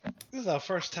is our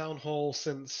first town hall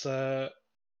since the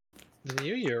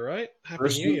new year, right? Happy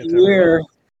First New of Year the to everyone. year.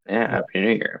 Yeah, Happy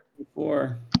New Year.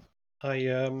 Before.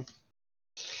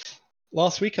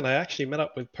 Last weekend I actually met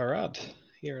up with Parad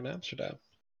here in Amsterdam,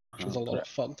 which was a lot Okay. of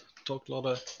fun. Talked a lot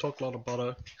of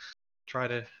Bono. Try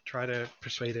to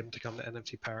persuade him to come to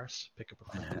NFT Paris, pick up a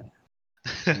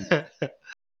photo.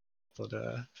 But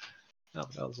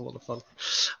that was a lot of fun.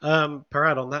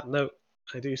 Parad, on that note,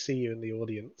 I do see you in the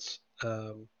audience.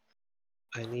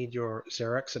 I need your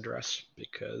Xerox address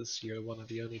because you're one of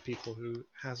the only people who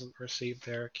hasn't received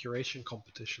their curation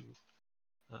competition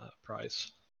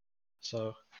prize.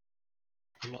 So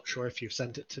I'm not sure if you've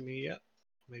sent it to me yet.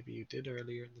 Maybe you did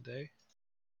earlier in the day.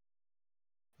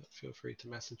 But feel free to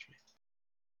message me.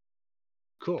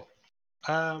 Cool.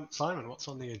 Simon, what's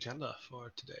on the agenda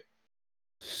for today?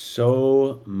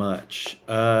 So much.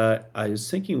 I was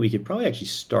thinking we could probably actually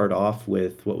start off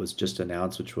with what was just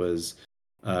announced, which was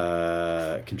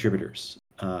contributors.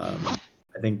 I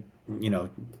think,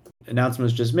 announcement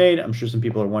was just made. I'm sure some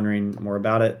people are wondering more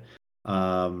about it.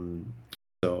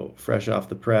 So fresh off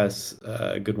the press,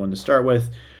 a good one to start with.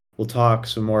 We'll talk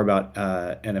some more about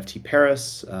NFT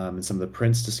Paris and some of the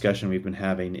prints discussion we've been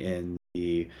having in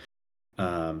the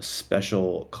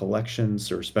special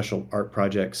collections or special art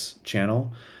projects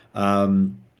channel.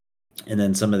 And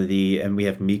then and we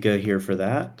have Mika here for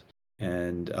that.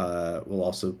 And we'll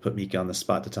also put Mika on the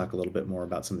spot to talk a little bit more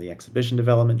about some of the exhibition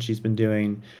development she's been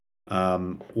doing.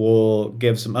 We'll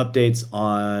give some updates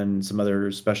on some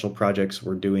other special projects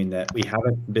we're doing that we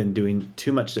haven't been doing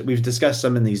too much. That we've discussed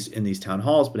some in these town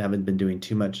halls, but haven't been doing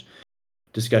too much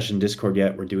discussion Discord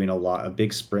yet. We're doing a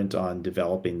big sprint on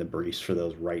developing the briefs for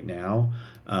those right now.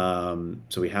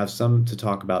 So we have some to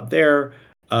talk about there.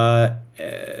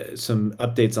 Some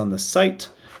updates on the site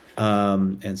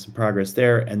and some progress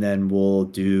there, and then we'll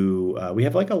do. We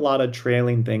have like a lot of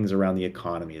trailing things around the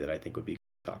economy that I think would be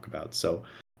good to talk about. So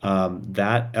some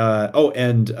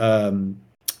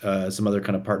other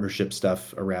kind of partnership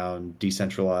stuff around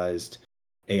decentralized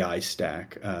AI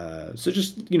stack. So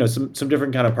just some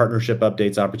different kind of partnership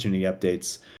updates, opportunity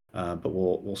updates. But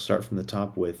we'll start from the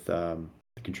top with the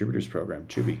contributors program.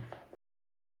 Chubi.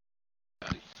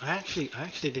 I actually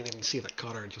didn't even see that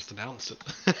Connor just announced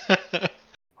it.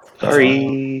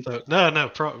 Sorry. No,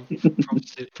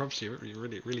 props to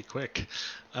you, really quick.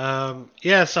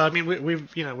 Yeah, so I mean,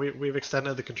 we've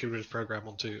extended the contributors program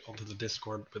onto the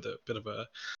Discord with a bit of a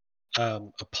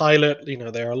pilot.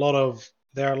 There are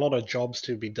a lot of jobs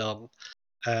to be done,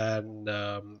 and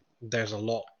there's a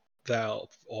lot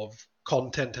of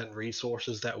content and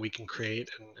resources that we can create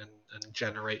and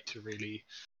generate to really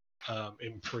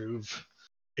improve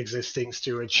existing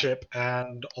stewardship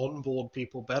and onboard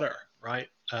people better, right?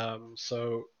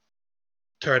 So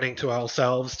turning to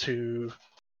ourselves to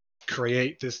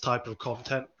create this type of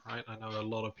content, right? I know a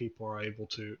lot of people are able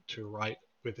to write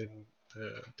within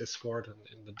the Discord and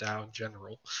in the DAO in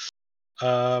general.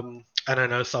 And I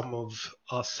know some of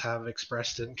us have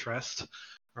expressed interest,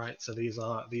 right? So these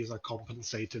are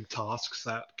compensated tasks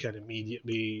that can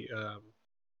immediately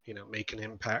make an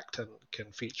impact and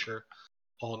can feature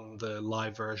on the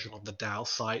live version of the DAO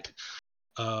site.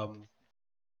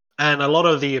 And a lot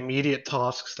of the immediate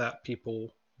tasks that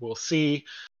people will see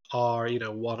are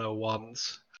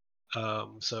 101s.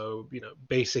 So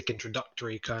basic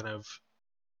introductory kind of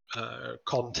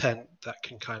content that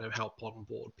can kind of help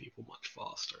onboard people much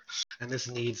faster. And this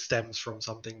need stems from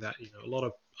something that a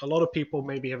lot of people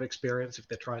maybe have experienced if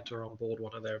they're trying to onboard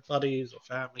one of their buddies or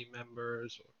family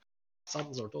members or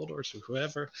sons or daughters or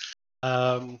whoever,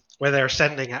 where they're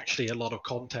sending actually a lot of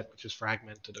content which is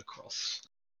fragmented across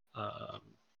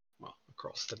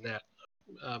across the net.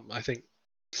 I think,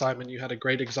 Simon, you had a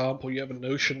great example. You have a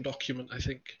Notion document, I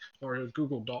think, or a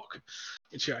Google Doc,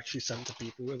 which you actually send to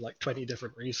people with like 20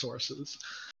 different resources.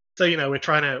 So we're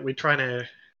trying to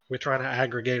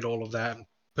aggregate all of that and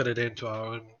put it into our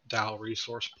own DAO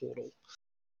resource portal.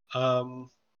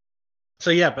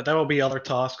 So yeah, but there will be other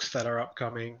tasks that are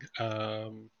upcoming.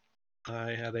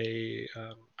 I had a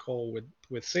call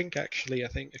with Sync actually, I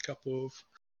think a couple of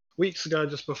weeks ago,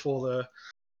 just before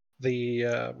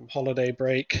the holiday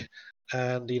break,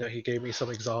 and he gave me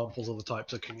some examples of the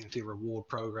types of community reward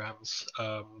programs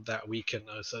that we can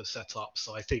also set up.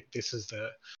 So I think this is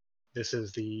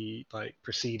the like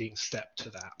preceding step to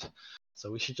that.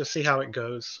 So we should just see how it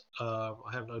goes. I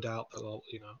have no doubt that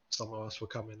some of us will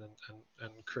come in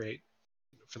and create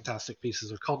fantastic pieces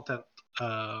of content,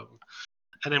 and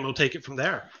then we'll take it from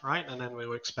there, right? And then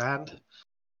we'll expand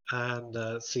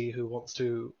and see who wants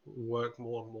to work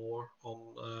more and more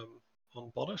on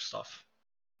bottom stuff.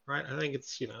 right? I think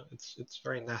it's it's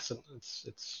very nascent.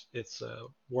 It's a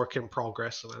work in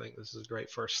progress, and I think this is a great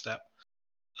first step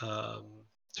um,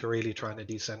 to really trying to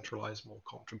decentralize more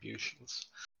contributions.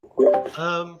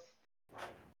 Um,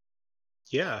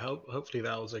 yeah, hopefully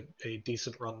that was a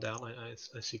decent rundown.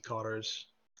 I see Carter's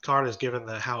given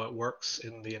the how it works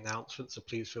in the announcement, so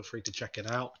please feel free to check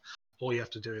it out. All you have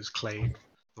to do is claim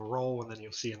the role, and then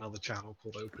you'll see another channel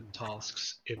called Open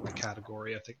Tasks in the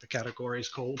category. I think the category is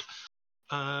called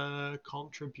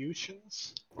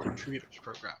Contributors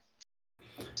Program.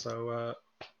 So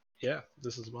yeah,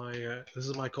 this is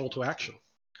my call to action.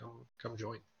 Come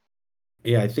join.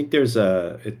 Yeah, I think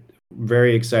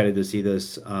very excited to see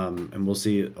this, and we'll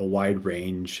see a wide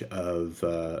range of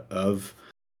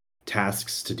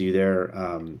tasks to do there.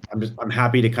 I'm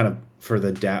happy to kind of for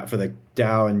the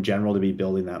DAO in general to be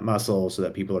building that muscle so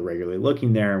that people are regularly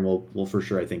looking there, and we'll for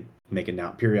sure, I think, make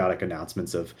periodic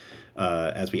announcements of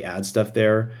as we add stuff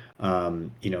there.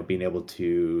 Being able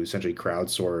to essentially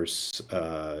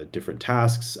crowdsource different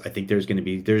tasks. I think there's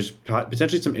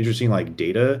potentially some interesting like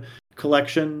data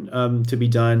collection to be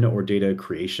done, or data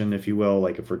creation, if you will,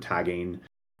 like if we're tagging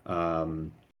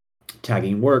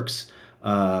works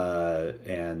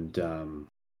and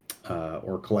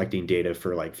or collecting data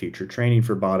for like future training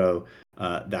for Botto.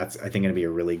 That's I think going to be a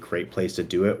really great place to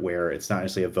do it, where it's not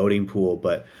necessarily a voting pool,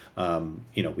 but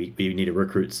we need to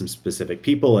recruit some specific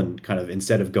people, and kind of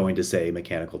instead of going to say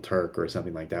Mechanical Turk or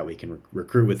something like that, we can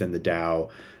recruit within the DAO,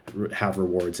 have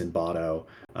rewards in Botto,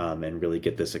 and really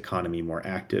get this economy more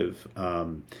active.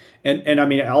 And I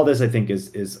mean, all this I think is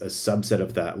a subset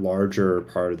of that larger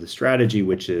part of the strategy,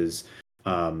 which is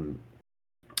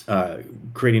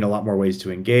creating a lot more ways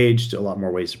to engage, a lot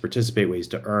more ways to participate, ways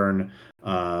to earn,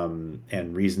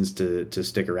 and reasons to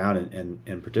stick around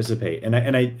and participate.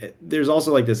 And I there's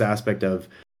also like this aspect of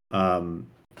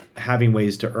having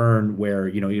ways to earn where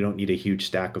you don't need a huge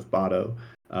stack of Botto,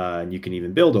 and you can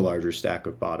even build a larger stack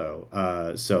of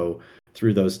Botto. So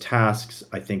through those tasks,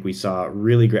 I think we saw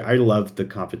really great. I loved the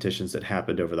competitions that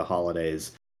happened over the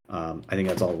holidays. I think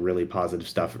that's all really positive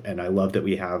stuff, and I love that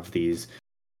we have these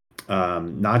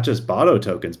not just Botto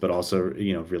tokens, but also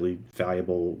really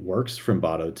valuable works from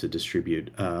Botto to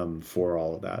distribute for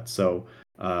all of that. So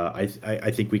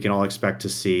I think we can all expect to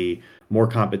see more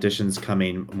competitions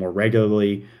coming more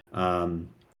regularly. I'll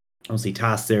see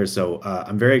tasks there, so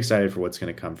I'm very excited for what's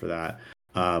going to come for that.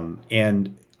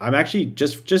 And I'm actually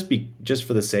just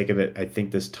for the sake of it, I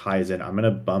think this ties in. I'm going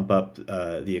to bump up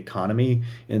the economy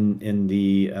in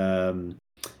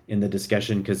the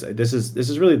discussion, because this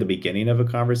is really the beginning of a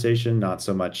conversation, not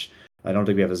so much. I don't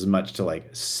think we have as much to like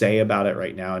say about it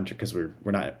right now, because we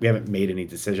haven't made any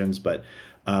decisions. But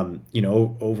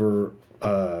over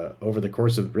the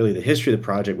course of really the history of the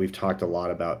project, we've talked a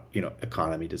lot about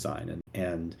economy design,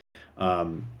 and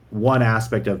one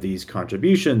aspect of these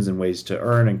contributions and ways to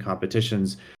earn and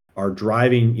competitions are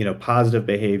driving positive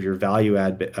behavior, value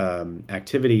add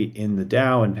activity in the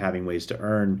DAO, and having ways to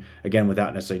earn, again,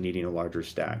 without necessarily needing a larger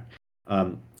stack.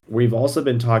 We've also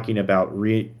been talking about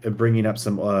bringing up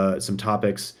some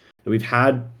topics that we've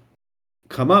had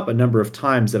come up a number of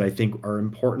times that I think are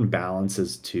important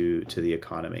balances to the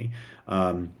economy.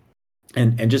 And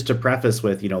just to preface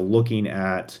with looking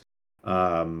at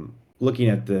the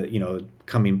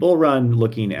coming bull run,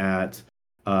 looking at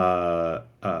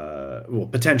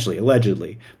potentially,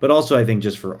 allegedly, but also I think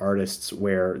just for artists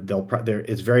where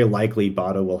it's very likely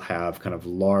Botto will have kind of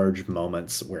large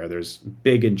moments where there's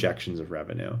big injections of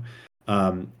revenue.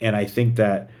 And I think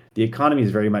that the economy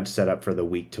is very much set up for the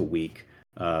week to week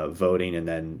voting, and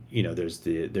then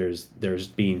there's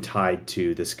being tied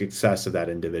to the success of that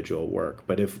individual work.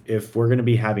 But if we're going to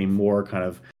be having more kind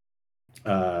of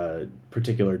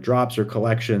particular drops or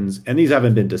collections, and these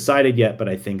haven't been decided yet, but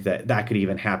I think that could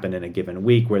even happen in a given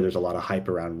week where there's a lot of hype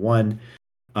around one.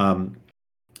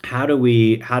 How do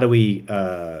we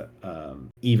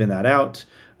even that out?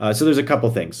 So there's a couple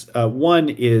things. One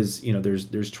is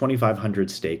there's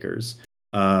 2,500 stakers,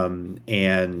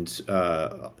 and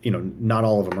not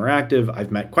all of them are active.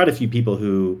 I've met quite a few people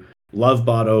who love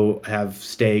Botto, have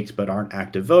staked but aren't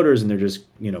active voters, and they're just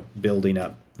building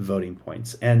up voting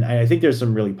points. And I think there's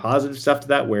some really positive stuff to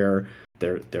that, where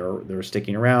they're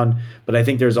sticking around. But I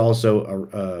think there's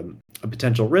also a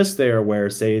potential risk there, where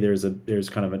say there's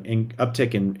kind of an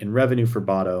uptick in revenue for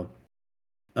Botto,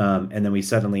 and then we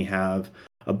suddenly have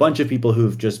a bunch of people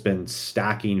who've just been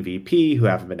stacking VP, who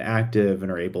haven't been active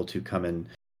and are able to come and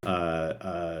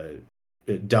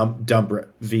dump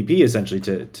VP essentially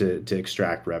to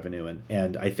extract revenue,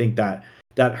 and I think that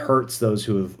hurts those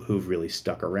who've really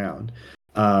stuck around.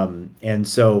 And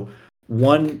so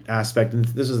one aspect, and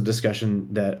this is a discussion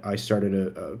that I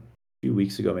started a few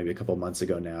weeks ago, maybe a couple months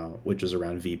ago now, which is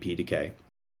around VP decay.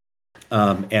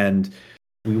 And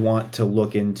we want to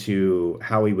look into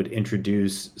how we would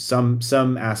introduce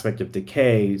some aspect of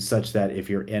decay such that if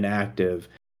you're inactive,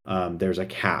 there's a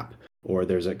cap, or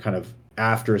there's a kind of,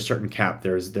 after a certain cap,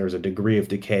 there's a degree of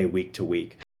decay week to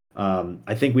week.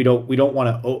 I think we don't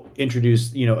want to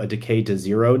introduce a decay to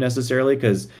zero necessarily,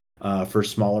 because for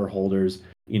smaller holders,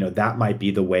 that might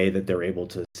be the way that they're able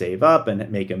to save up and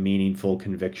make a meaningful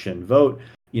conviction vote.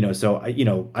 So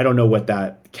I don't know what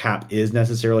that cap is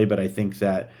necessarily, but I think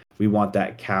that we want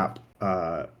that cap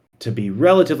to be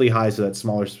relatively high so that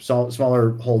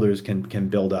smaller holders can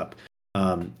build up,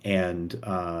 and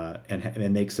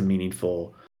make some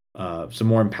meaningful, some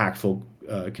more impactful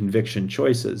conviction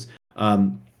choices.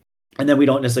 And then we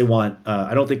don't necessarily want.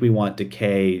 I don't think we want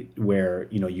decay where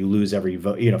you lose every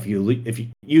vote. If you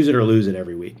use it or lose it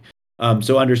every week.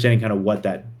 So understanding kind of what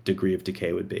that degree of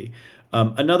decay would be.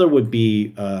 Another would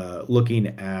be looking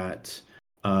at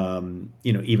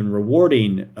even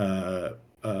rewarding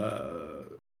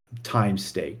time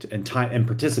staked and time and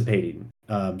participating.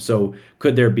 So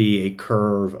could there be a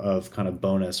curve of kind of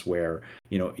bonus where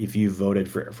if you voted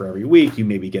for every week, you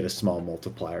maybe get a small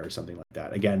multiplier or something like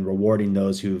that. Again, rewarding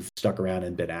those who've stuck around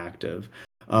and been active.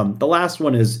 The last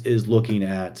one is looking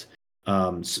at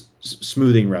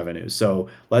smoothing revenue. So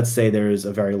let's say there's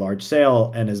a very large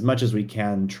sale, and as much as we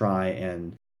can try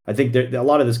and I think a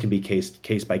lot of this can be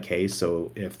case by case.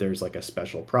 So if there's like a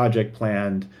special project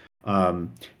planned,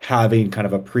 having kind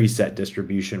of a preset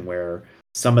distribution where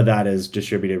some of that is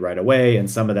distributed right away and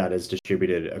some of that is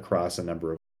distributed across a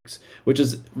number of weeks, which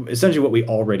is essentially what we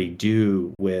already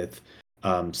do with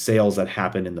sales that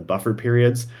happen in the buffer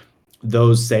periods.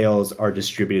 Those sales are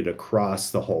distributed across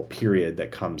the whole period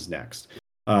that comes next.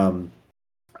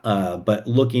 But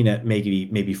looking at maybe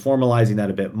formalizing that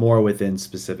a bit more within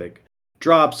specific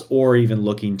drops, or even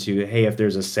looking to, hey, if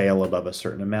there's a sale above a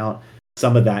certain amount,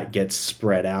 some of that gets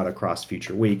spread out across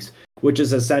future weeks, which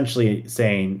is essentially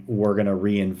saying we're going to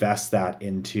reinvest that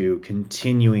into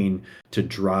continuing to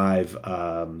drive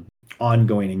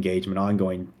ongoing engagement,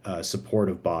 ongoing support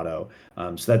of Botto.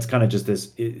 So that's kind of just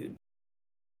this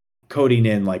coding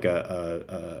in like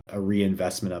a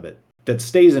reinvestment of it that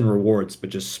stays in rewards, but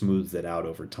just smooths it out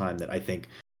over time. That I think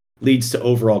leads to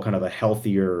overall kind of a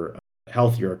healthier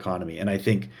economy, and I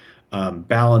think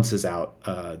balances out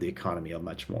the economy a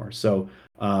much more. So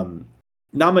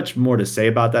not much more to say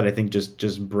about that. I think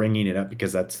just bringing it up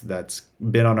because that's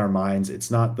been on our minds. It's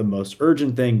not the most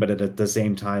urgent thing, but at the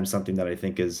same time, something that I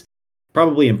think is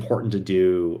probably important to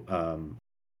do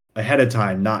ahead of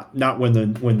time, not when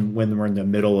we're in the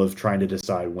middle of trying to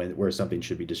decide where something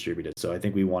should be distributed. So I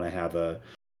think we want to have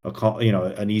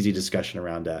an easy discussion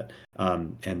around that,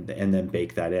 and then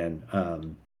bake that in.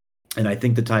 And I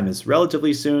think the time is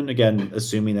relatively soon. Again,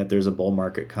 assuming that there's a bull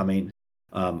market coming.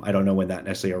 I don't know when that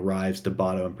necessarily arrives to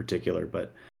Botto in particular,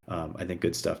 but I think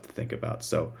good stuff to think about.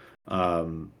 So,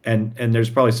 and there's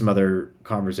probably some other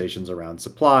conversations around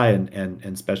supply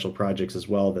and special projects as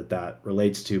well that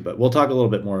relates to, but we'll talk a little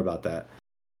bit more about that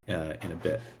in a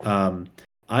bit.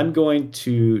 I'm going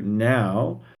to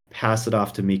now pass it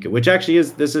off to Mika, which actually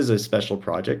this is a special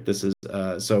project. This is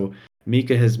so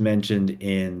Mika has mentioned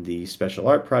in the special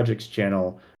art projects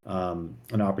channel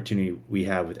an opportunity we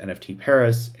have with NFT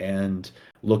Paris and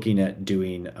looking at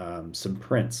doing some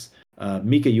prints.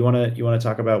 Mika, you wanna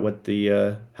talk about what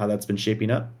the how that's been shaping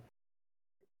up?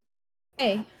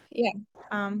 Hey, yeah,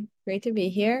 great to be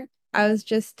here. I was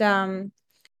just, I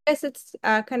guess it's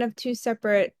kind of two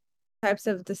separate types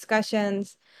of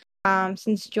discussions.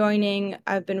 Since joining,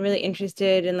 I've been really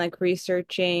interested in like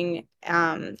researching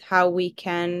how we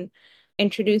can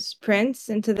introduce prints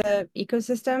into the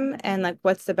ecosystem and like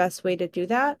what's the best way to do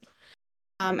that.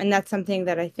 And that's something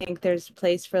that I think there's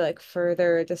place for like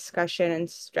further discussion and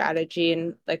strategy,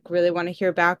 and like really want to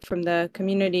hear back from the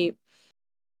community.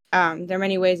 There are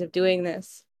many ways of doing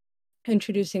this,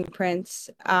 introducing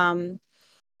prints. And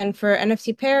for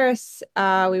NFT Paris,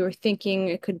 we were thinking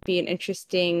it could be an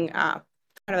interesting kind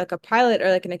of like a pilot or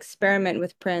like an experiment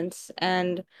with prints.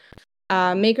 And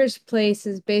Maker's Place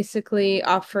is basically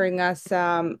offering us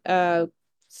a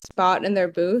spot in their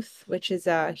booth, which is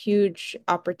a huge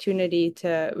opportunity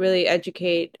to really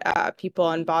educate people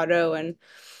on Botto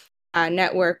and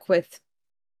network with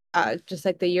just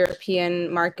like the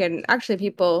European market. And actually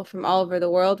people from all over the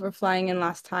world were flying in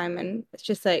last time, and it's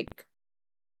just like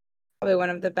probably one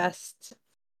of the best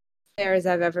fairs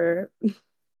I've ever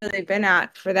really been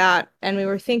at for that. And we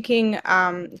were thinking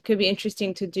it could be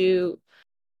interesting to do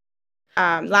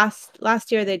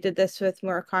last year they did this with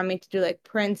Murakami to do like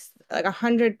prints, like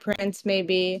 100 prints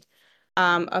maybe,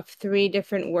 of 3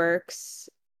 different works,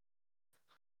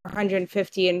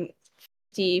 150 and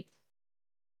 50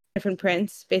 different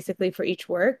prints basically for each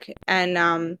work,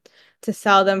 and to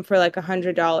sell them for like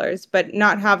 $100, but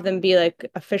not have them be like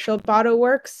official Botto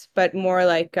works, but more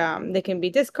like they can be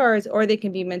discards or they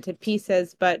can be minted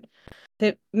pieces, but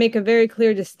they make a very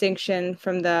clear distinction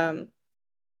from the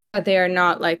that they are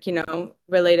not like,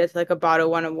 related to like a Botto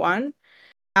 101.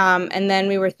 And then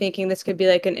we were thinking this could be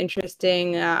like an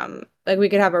interesting, like we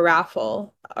could have a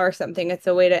raffle or something. It's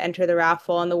a way to enter the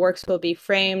raffle, and the works will be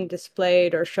framed,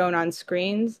 displayed, or shown on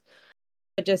screens.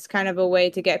 But just kind of a way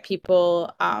to get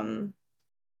people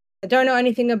that don't know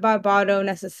anything about Botto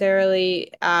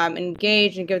necessarily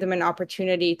engaged, and give them an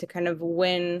opportunity to kind of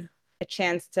win a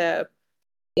chance to,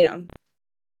 to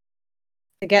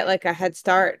get like a head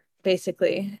start,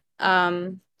 basically.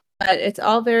 But it's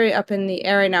all very up in the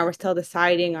air right now. We're still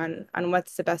deciding on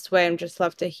what's the best way. I'd just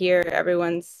love to hear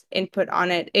everyone's input on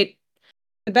it.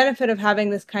 The benefit of having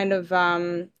this kind of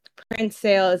print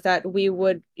sale is that we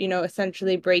would,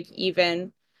 essentially break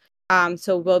even.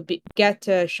 So we'll get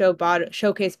to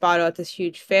showcase Botto at this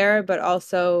huge fair, but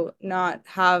also not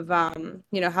have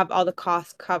have all the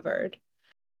costs covered.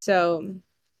 So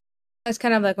that's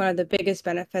kind of like one of the biggest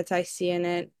benefits I see in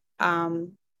it.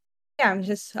 Yeah,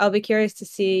 I'll be curious to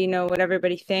see, what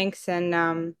everybody thinks,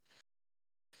 and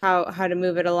how to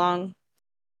move it along.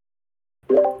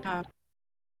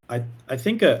 I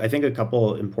think a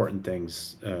couple important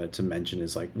things to mention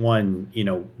is like, one,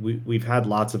 we've had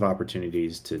lots of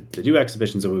opportunities to do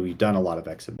exhibitions, and we've done a lot of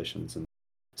exhibitions, and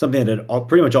something that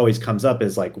pretty much always comes up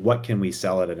is like, what can we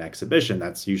sell at an exhibition?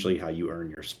 That's usually how you earn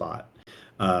your spot.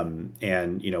 And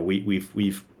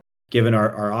we've given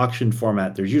our auction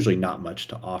format, there's usually not much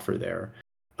to offer there.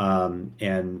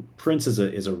 And prints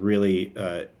is a really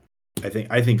I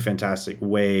think fantastic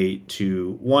way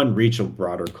to, one, reach a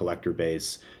broader collector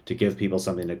base, to give people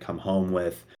something to come home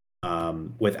with,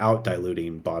 without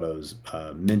diluting Botto's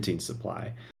minting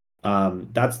supply.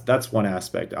 That's one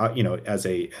aspect, as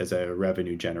a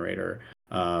revenue generator.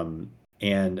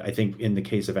 And I think in the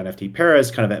case of NFT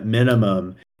Paris, kind of at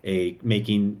minimum,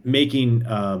 making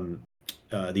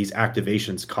these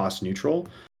activations cost neutral.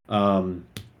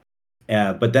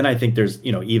 But then I think there's,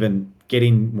 even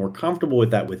getting more comfortable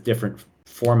with that, with different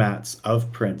formats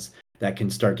of prints that can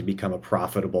start to become a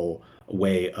profitable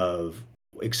way of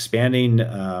expanding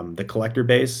the collector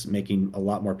base, making a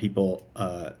lot more people,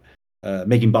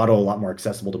 making Botto a lot more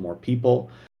accessible to more people.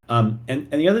 And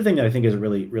the other thing that I think is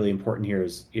really, really important here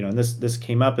is, and this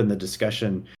came up in the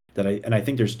discussion that I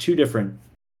think there's 2 different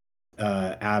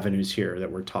avenues here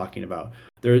that we're talking about.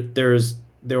 There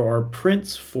are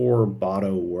prints for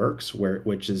Botto works,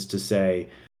 which is to say,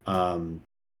 very,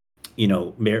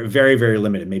 very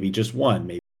limited, maybe just one,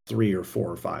 maybe 3 or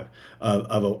 4 or 5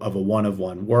 of a one of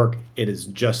one work. It is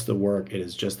just the work. It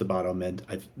is just the Botto mint.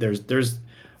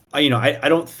 I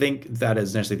don't think that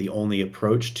is necessarily the only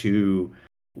approach to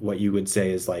what you would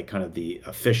say is like kind of the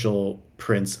official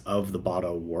prints of the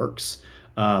Botto works.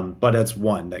 But that's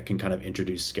one that can kind of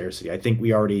introduce scarcity. I think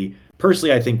we already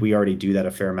do that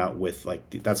a fair amount with, like,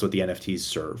 that's what the NFTs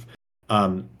serve.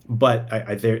 But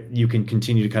you can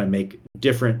continue to kind of make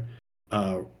different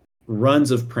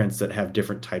runs of prints that have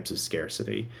different types of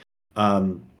scarcity.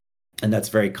 And that's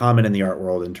very common in the art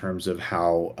world in terms of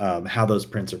how those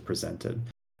prints are presented.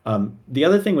 The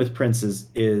other thing with prints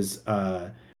is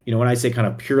when I say kind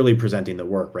of purely presenting the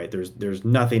work, right? There's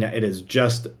nothing. It is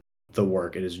just the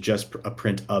work. It is just a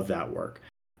print of that work.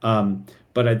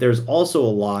 But there's also a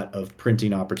lot of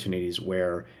printing opportunities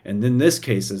where, and in this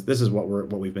case, this is what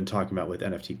we've been talking about with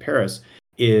NFT Paris,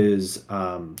 is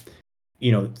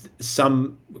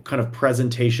some kind of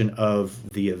presentation of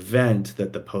the event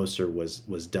that the poster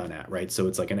was done at, right? So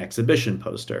it's like an exhibition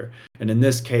poster, and in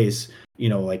this case,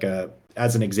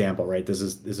 as an example, right? This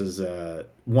is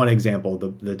one example.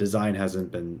 The design hasn't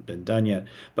been done yet,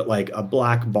 but like a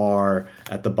black bar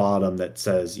at the bottom that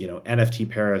says, NFT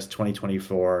Paris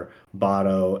 2024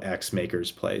 Botto X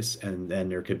Maker's Place, and then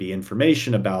there could be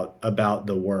information about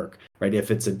the work, right? If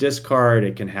it's a discard,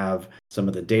 it can have some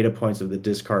of the data points of the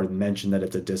discard and mention that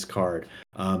it's a discard.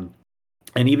 And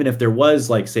even if there was,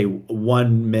 like, say,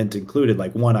 one mint included,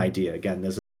 like one idea, again,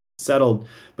 this is settled,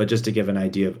 but just to give an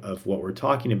idea of what we're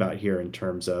talking about here in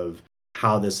terms of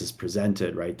how this is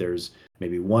presented, right? There's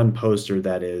maybe one poster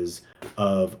that is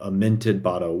of a minted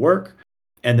Botto work,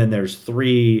 and then there's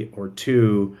 3 or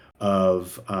 2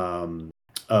 of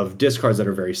of discards that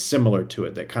are very similar to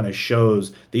it, that kind of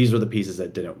shows these are the pieces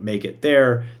that didn't make it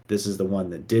there. This is the one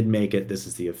that did make it. This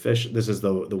is the official. This is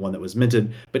the one that was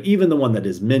minted. But even the one that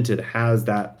is minted has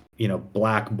that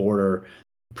black border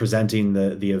presenting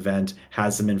the event,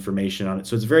 has some information on it.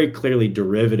 So it's very clearly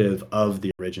derivative of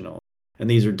the original. And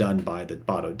these are done by the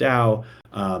Botto DAO,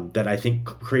 that I think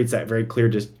creates that very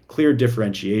clear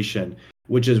differentiation,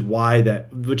 which is why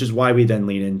we then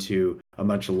lean into a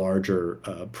much larger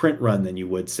print run than you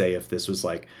would say if this was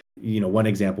like, one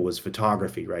example was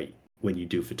photography, right? When you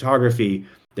do photography,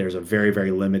 there's a very,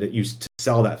 very limited, to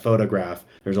sell that photograph,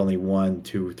 there's only 1,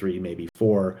 2, 3, maybe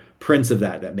 4 prints of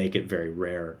that make it very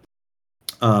rare.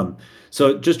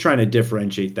 So just trying to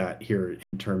differentiate that here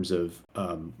in terms of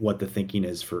what the thinking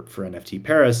is for NFT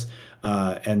Paris,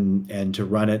 and to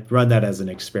run that as an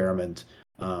experiment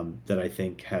that I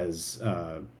think has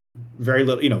very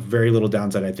little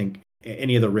downside. I think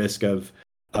any of the risk of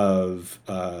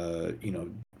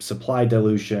supply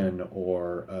dilution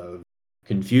or of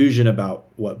confusion about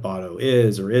what Botto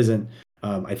is or isn't,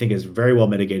 I think is very well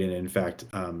mitigated. And in fact,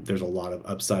 there's a lot of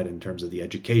upside in terms of the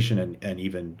education and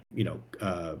even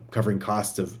covering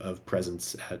costs of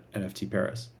presence at NFT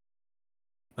Paris.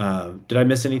 Did I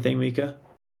miss anything, Mika?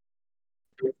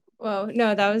 Well,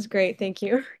 no, that was great. Thank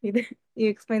you. You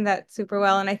explained that super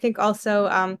well. And I think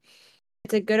also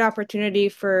it's a good opportunity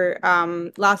for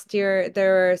last year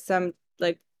there were some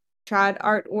like trad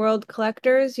art world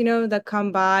collectors, that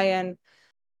come by and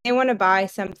they want to buy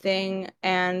something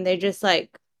and they just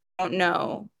like don't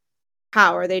know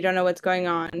how, or they don't know what's going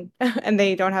on and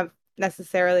they don't have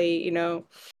necessarily, I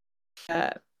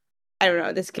don't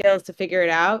know, the skills to figure it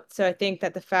out. So I think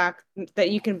that the fact that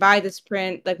you can buy this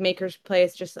print, like Maker's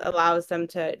Place, just allows them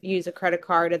to use a credit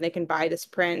card and they can buy this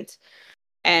print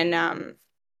and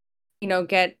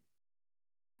get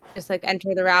just like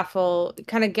enter the raffle,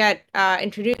 kind of get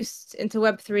introduced into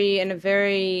Web3 in a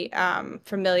very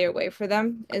familiar way for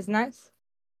them is nice.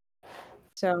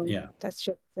 So yeah, that's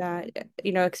just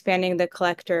expanding the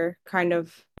collector kind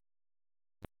of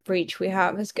reach we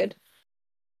have is good.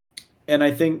 And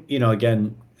I think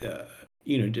again,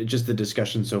 just the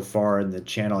discussion so far in the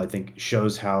channel, I think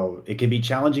shows how it can be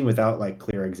challenging without like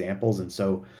clear examples. And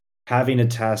so having a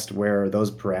test where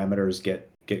those parameters get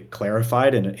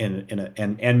clarified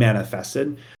and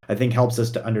manifested, I think helps us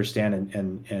to understand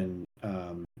and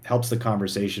helps the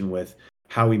conversation with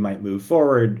how we might move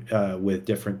forward with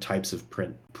different types of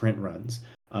print runs.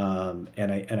 And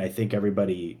I think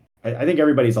everybody's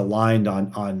aligned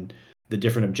on the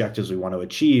different objectives we want to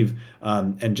achieve,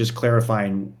 and just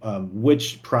clarifying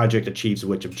which project achieves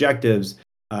which objectives,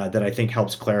 that I think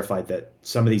helps clarify that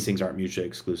some of these things aren't mutually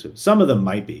exclusive. Some of them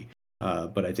might be,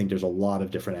 but I think there's a lot of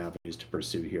different avenues to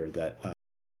pursue here that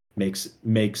makes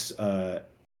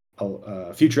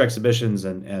future exhibitions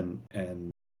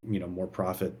and more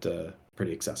profit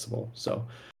pretty accessible. So,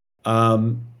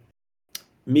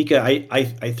 Mika,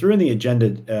 I threw in the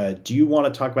agenda. Do you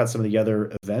want to talk about some of the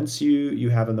other events you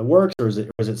have in the works, or is it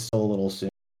still a little soon?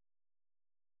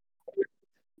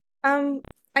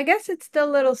 I guess it's still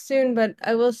a little soon, but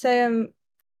I will say I'm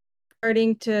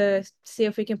starting to see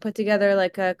if we can put together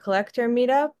like a collector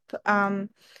meetup.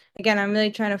 Again, I'm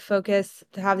really trying to focus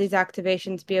to have these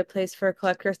activations be a place for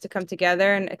collectors to come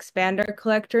together and expand our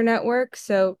collector network.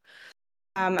 So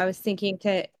I was thinking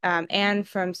to Anne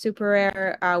from Super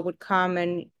Rare would come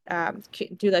and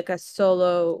do like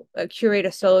curate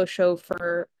a solo show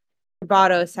for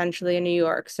Botto essentially in New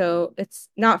York. So it's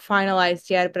not finalized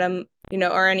yet, but I'm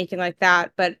or anything like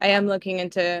that. But I am looking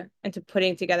into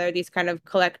putting together these kind of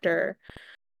collector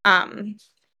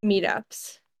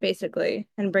meetups basically,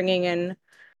 and bringing in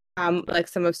like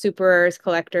some of Super Rare's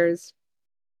collectors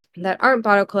that aren't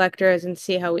Botto collectors and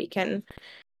see how we can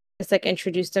just like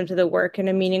introduce them to the work in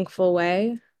a meaningful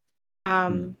way.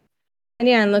 And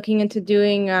yeah, I'm looking into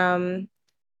doing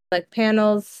like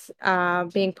panels,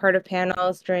 being part of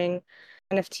panels during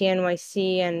NFT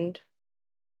NYC, and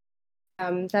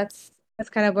that's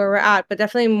kind of where we're at. But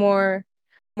definitely more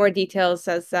details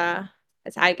as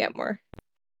I get more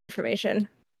information.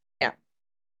 Yeah.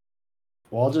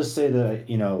 Well, I'll just say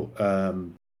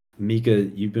that Mika,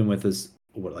 you've been with us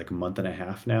like a month and a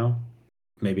half now.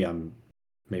 Maybe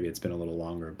it's been a little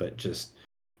longer, but just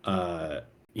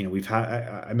we've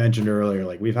had, I mentioned earlier,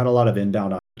 like we've had a lot of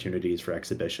inbound opportunities for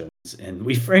exhibitions, and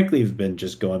we frankly have been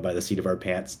just going by the seat of our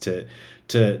pants to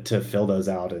fill those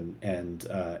out. And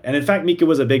in fact, Mika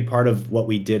was a big part of what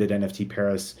we did at NFT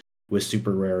Paris with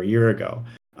Super Rare a year ago.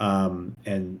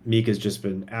 And Mika's just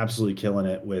been absolutely killing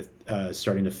it with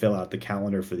starting to fill out the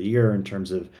calendar for the year in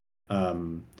terms of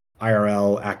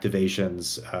IRL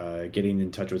activations, getting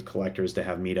in touch with collectors to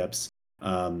have meetups.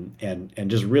 and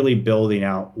just really building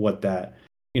out what that,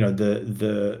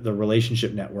 the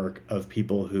relationship network of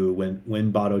people who,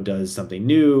 when Botto does something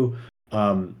new,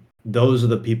 those are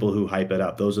the people who hype it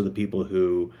up. Those are the people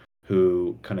who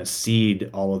kind of seed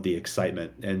all of the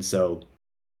excitement. And so,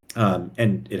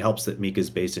 and it helps that Mika's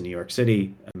based in New York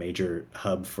City, a major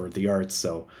hub for the arts.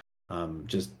 So,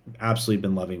 just absolutely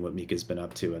been loving what Mika's been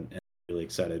up to, and really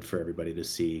excited for everybody to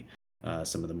see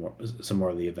some more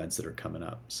of the events that are coming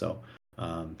up. So,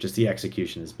 just the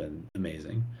execution has been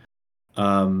amazing.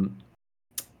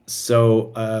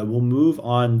 So we'll move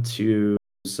on to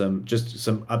some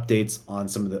updates on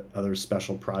some of the other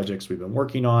special projects we've been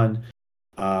working on.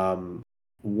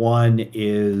 One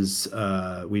is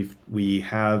we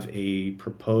have a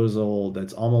proposal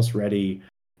that's almost ready,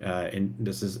 and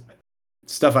this is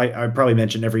stuff I probably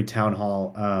mention every town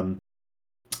hall,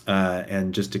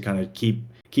 and just to kind of keep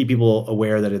people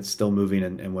aware that it's still moving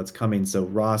and what's coming. So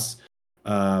Ross,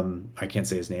 I can't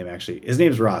say his name actually. His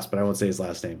name's Ross, but I won't say his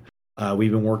last name.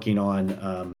 We've been working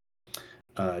on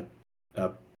a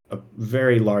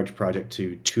very large project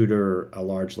to tutor a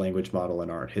large language model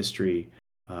in art history.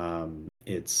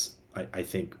 It's, I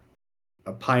think,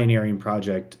 a pioneering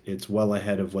project. It's well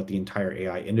ahead of what the entire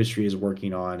AI industry is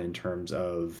working on in terms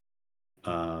of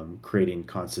creating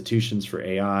constitutions for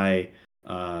AI.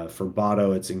 For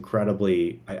Botto, it's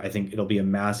incredibly, I think it'll be a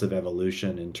massive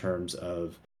evolution in terms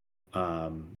of,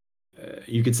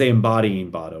 you could say,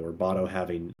 embodying Botto, or Botto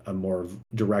having a more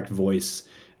direct voice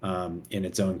in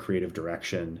its own creative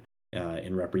direction,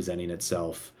 in representing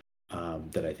itself,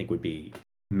 that I think would be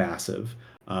massive,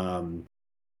 and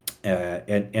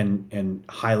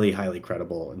highly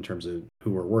credible in terms of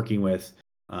who we're working with.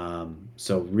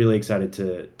 So really excited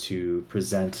to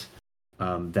present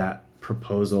that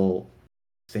proposal.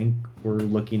 I think we're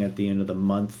looking at the end of the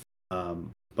month,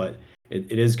 but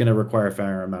it is going to require a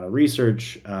fair amount of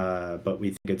research, but we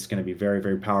think it's going to be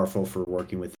very powerful for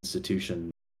working with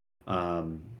institutions,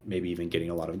 maybe even getting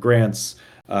a lot of grants.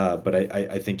 But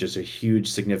I think just a huge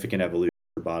significant evolution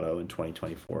for Botto in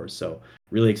 2024. So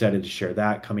really excited to share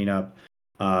that coming up.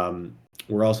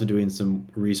 We're also doing some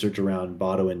research around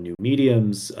Botto and new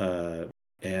mediums,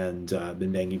 and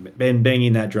been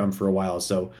banging that drum for a while.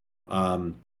 So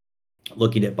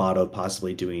looking at Botto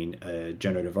possibly doing a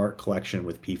generative art collection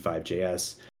with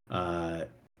P5JS.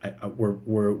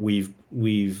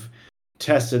 We've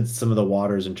tested some of the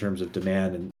waters in terms of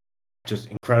demand, and just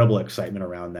incredible excitement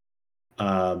around that.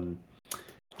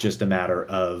 Just a matter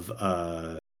of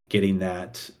getting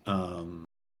that,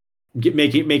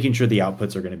 making sure the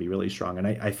outputs are going to be really strong. And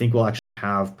I think we'll actually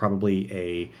have probably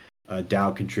a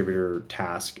DAO contributor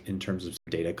task in terms of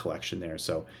data collection there.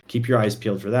 So keep your eyes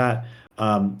peeled for that.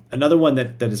 Another one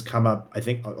that has come up, I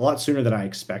think, a lot sooner than I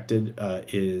expected,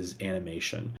 is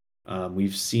animation.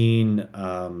 We've seen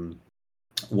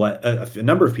what a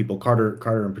number of people,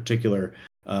 Carter in particular,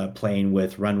 playing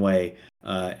with Runway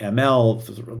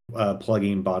ML,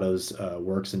 plugging Botto's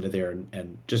works into there,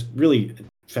 and just really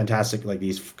fantastic, like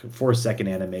these 4-second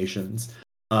animations,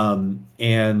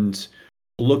 and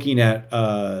looking at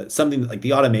something like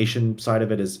the automation side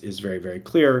of it is very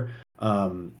clear,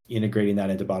 integrating that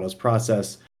into Botto's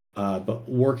process, but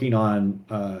working on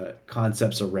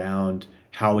concepts around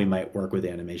how we might work with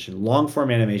animation. Long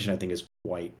form animation, I think, is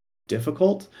quite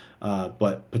difficult,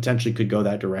 but potentially could go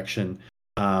that direction.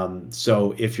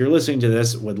 So if you're listening to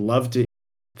this, would love to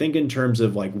think in terms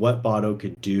of like what Botto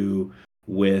could do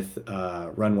with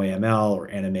Runway ML or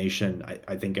animation.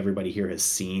 I think everybody here has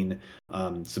seen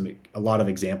a lot of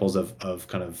examples of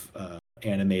kind of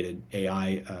animated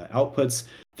AI outputs.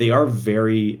 They are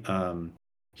very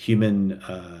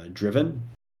human driven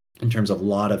in terms of a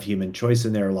lot of human choice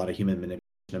in there, a lot of human manipulation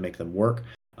to make them work.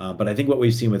 But I think what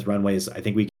we've seen with Runways, I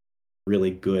think we get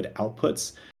really good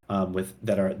outputs with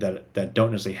that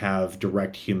don't necessarily have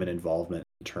direct human involvement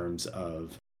in terms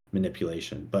of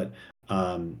manipulation. But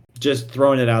just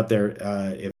throwing it out there,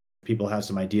 if people have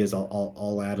some ideas,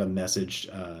 I'll add a message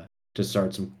to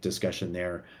start some discussion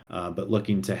there. But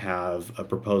looking to have a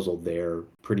proposal there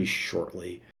pretty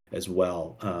shortly as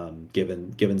well,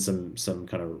 given some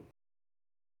kind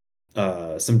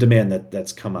of some demand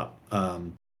that's come up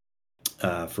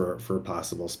for a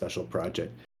possible special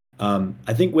project.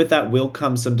 I think with that will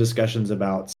come some discussions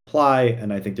about supply,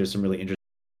 and I think there's some really interesting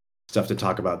stuff to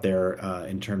talk about there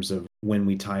in terms of when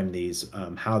we time these,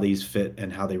 how these fit,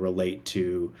 and how they relate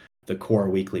to the core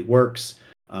weekly works.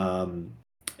 I'm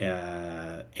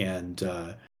going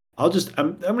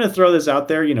to throw this out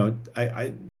there.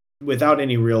 I without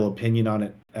any real opinion on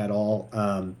it at all,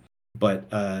 but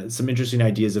some interesting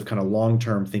ideas of kind of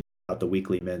long-term thinking about the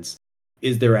weekly mints.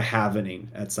 Is there a halvening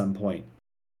at some point?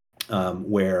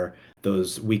 where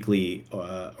those weekly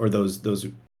or those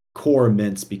core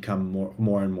mints become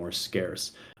more and more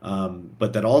scarce.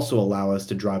 But that also allow us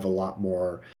to drive a lot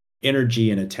more energy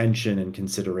and attention and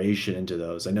consideration into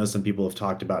those. I know some people have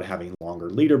talked about having longer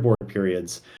leaderboard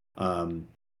periods, and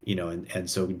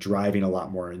so driving a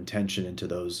lot more intention into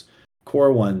those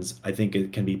core ones. I think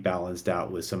it can be balanced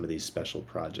out with some of these special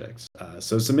projects.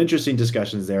 So some interesting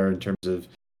discussions there in terms of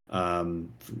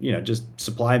just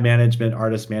supply management,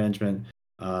 artist management.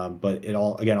 But it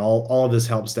all of this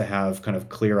helps to have kind of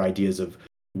clear ideas of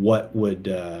what would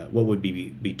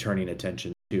be turning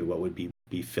attention to, what would be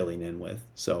filling in with.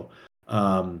 So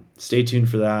stay tuned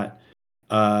for that.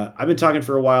 I've been talking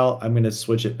for a while. I'm going to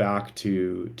switch it back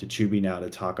to Chubby now to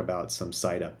talk about some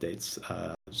site updates.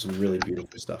 Some really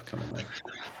beautiful stuff coming there.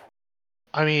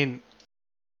 I mean,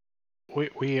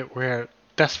 we're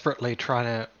desperately trying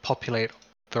to populate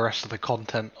the rest of the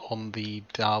content on the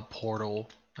DAO portal.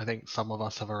 I think some of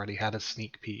us have already had a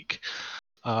sneak peek.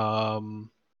 I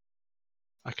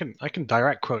can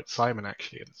direct quote Simon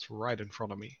actually. It's right in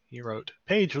front of me. He wrote,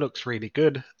 "Page looks really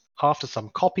good. After some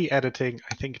copy editing,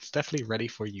 I think it's definitely ready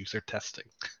for user testing."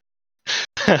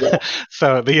 Yeah.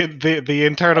 So the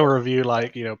internal review,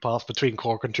 passed between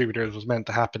core contributors, was meant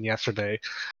to happen yesterday.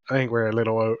 I think we're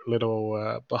a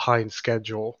little behind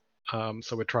schedule,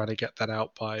 so we're trying to get that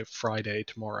out by Friday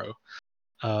tomorrow,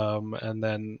 and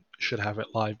then should have it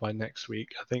live by next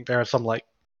week. I think there are some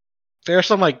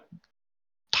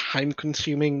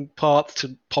time-consuming parts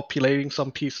to populating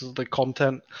some pieces of the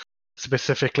content,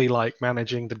 specifically like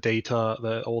managing the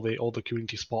data, all the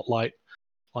community spotlight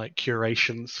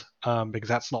curations, because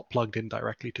that's not plugged in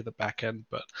directly to the backend.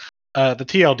 But the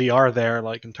TLDR there,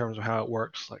 in terms of how it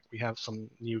works, we have some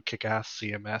new kick-ass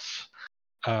CMS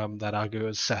that Agu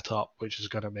has set up, which is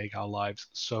going to make our lives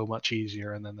so much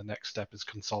easier. And then the next step is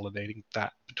consolidating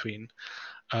that between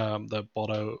the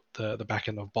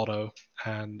backend of Bodo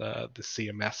and the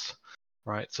CMS,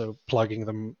 right? So plugging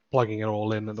it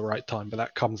all in at the right time. But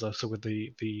that comes also with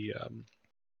the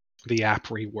app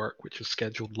rework, which is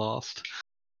scheduled last.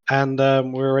 And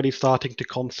we're already starting to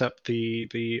concept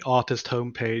the artist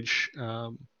homepage.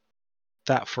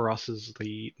 That for us is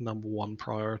the number one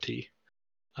priority.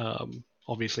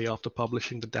 Obviously, after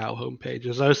publishing the DAO homepage,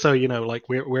 there's also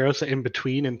we're also in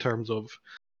between in terms of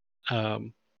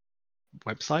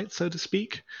website, so to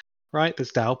speak. Right,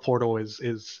 this DAO portal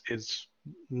is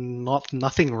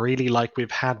nothing really like we've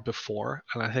had before,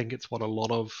 and I think it's what a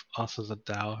lot of us as a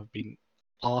DAO have been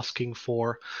asking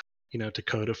for. To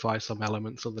codify some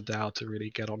elements of the DAO to really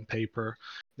get on paper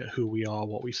who we are,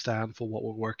 what we stand for, what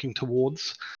we're working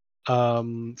towards. So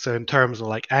in terms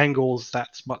of angles,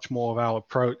 that's much more of our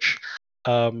approach.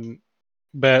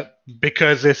 But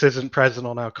because this isn't present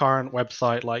on our current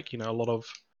website, a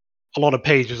lot of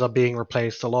pages are being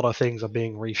replaced, a lot of things are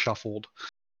being reshuffled.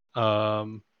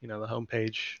 The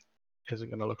homepage isn't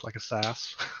going to look like a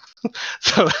SaaS.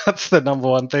 So that's the number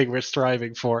one thing we're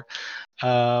striving for.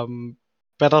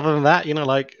 But other than that,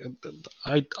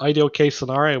 ideal case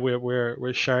scenario,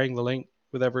 we're sharing the link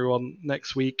with everyone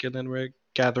next week, and then we're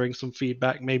gathering some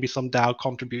feedback. Maybe some DAO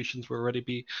contributions will already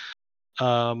be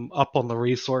up on the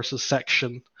resources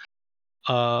section,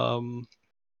 and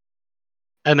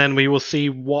then we will see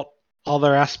what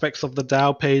other aspects of the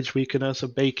DAO page we can also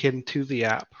bake into the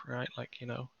app, right?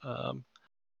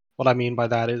 What I mean by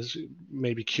that is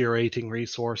maybe curating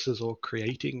resources or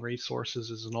creating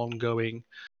resources is an ongoing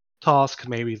task.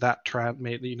 Maybe that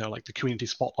the community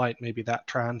spotlight, maybe that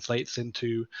translates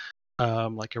into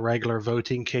a regular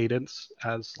voting cadence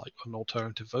as an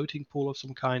alternative voting pool of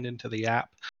some kind into the app.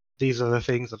 These are the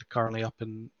things that are currently up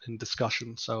in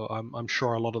discussion. So I'm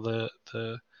sure a lot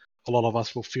of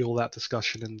us will feel that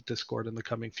discussion in Discord in the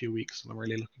coming few weeks, and I'm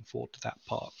really looking forward to that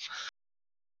part.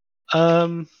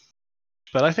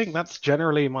 But I think that's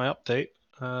generally my update.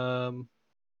 I'm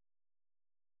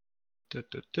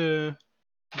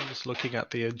just looking at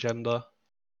the agenda.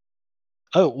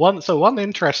 Oh, one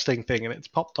interesting thing, and it's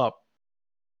popped up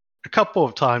a couple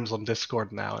of times on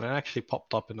Discord now, and it actually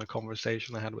popped up in a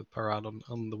conversation I had with Parad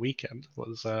on the weekend,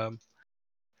 was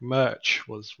merch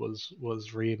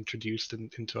was reintroduced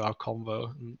into our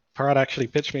convo. And Parad actually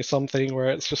pitched me something where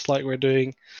it's just we're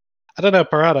doing, I don't know,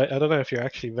 Parad, I don't know if you're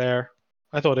actually there.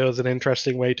 I thought it was an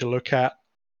interesting way to look at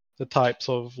the types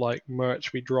of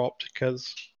merch we dropped,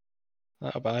 because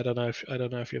but I don't know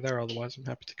if you're there. Otherwise, I'm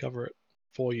happy to cover it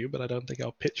for you, but I don't think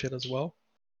I'll pitch it as well.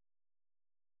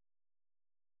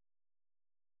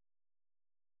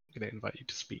 I'm gonna invite you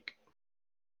to speak.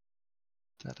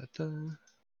 Da-da-da.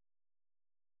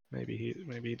 Maybe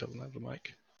he doesn't have the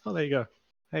mic. Oh, there you go.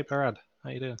 Hey, Parad, how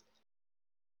you doing?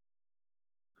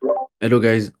 Hello,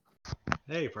 guys.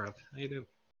 Hey, Brad. How you doing?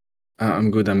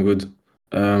 I'm good, I'm good.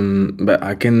 But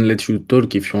I can let you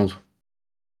talk if you want.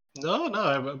 No,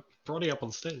 I brought you up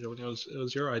on stage. I mean, it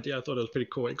was your idea. I thought it was pretty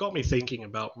cool. It got me thinking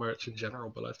about merch in general,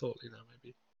 but I thought,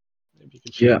 maybe you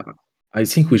could share. Yeah, I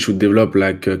think we should develop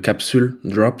like capsule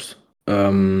drops,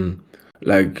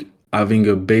 like having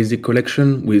a basic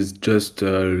collection with just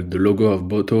the logo of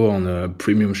Boto on a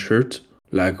premium shirt,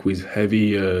 like with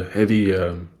heavy,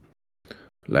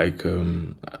 like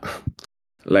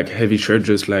like heavy shirt,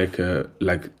 just like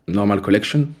normal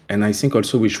collection. And I think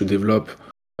also we should develop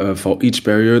for each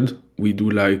period. We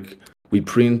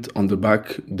print on the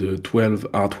back the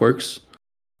 12 artworks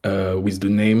with the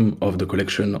name of the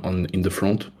collection on in the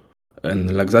front,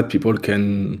 and like that people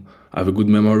can have a good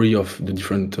memory of the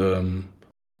different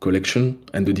collection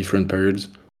and the different periods.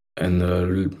 And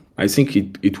I think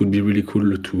it would be really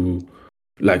cool to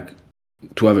like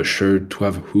to have a shirt, to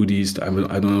have hoodies,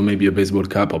 I don't know, maybe a baseball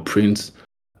cap or prints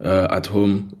at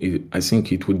home. I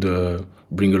think it would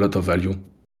bring a lot of value.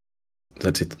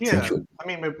 That's it. Thank Yeah, you. I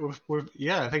mean, I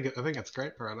think it's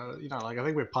great, Brad. I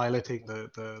think we're piloting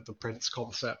the Prince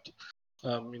concept.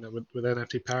 With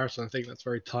NFT Paris, and I think that's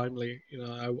very timely.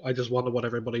 I just wonder what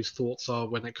everybody's thoughts are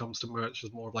when it comes to merch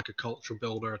as more of like a culture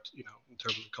builder. In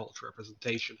terms of culture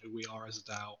representation, who we are as a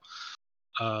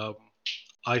DAO.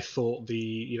 I thought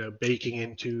baking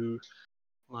into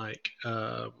the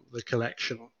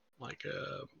collection,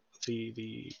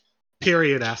 the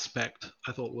period aspect,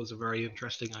 I thought was a very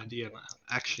interesting idea. And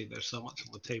actually, there's so much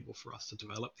on the table for us to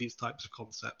develop these types of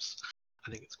concepts.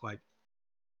 I think it's quite.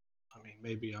 I mean,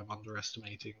 maybe I'm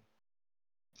underestimating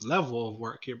the level of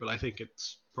work here, but I think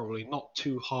it's probably not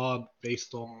too hard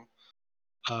based on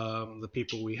the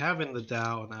people we have in the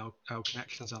DAO and our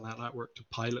connections on our network to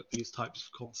pilot these types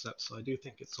of concepts. So I do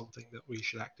think it's something that we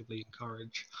should actively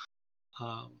encourage.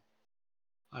 Um,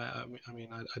 I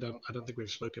don't think we've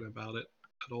spoken about it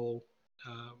at all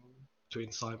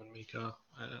between Simon, Mika,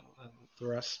 and the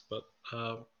rest, but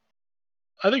I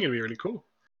think it'd be really cool.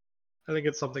 I think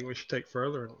it's something we should take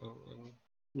further and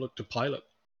look to pilot.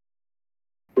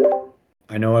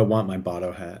 I know I want my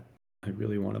Botto hat. I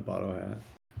really want a Botto hat.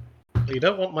 You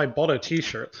don't want my Bono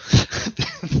T-shirt,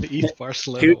 the ETH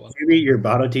Barcelona one. Your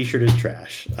Botto T-shirt is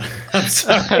trash. I'm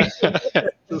sorry.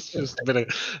 Just a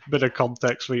bit of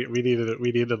context. We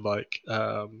needed like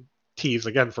tees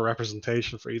again for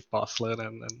representation for ETH Barcelona,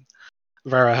 and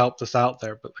Vera helped us out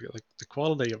there. But the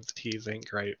quality of the tees ain't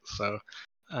great. So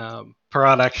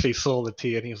Parad actually saw the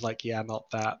tee and he was like, "Yeah, not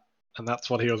that." And that's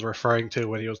what he was referring to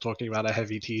when he was talking about a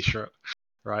heavy T-shirt,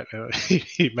 right?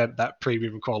 He meant that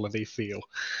premium quality feel.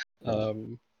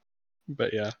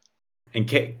 But yeah. And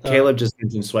Caleb just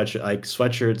mentioned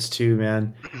sweatshirts too,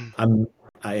 man.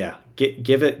 Yeah,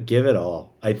 give it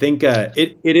all. I think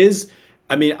it is.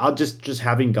 I mean, I'll just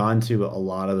having gone to a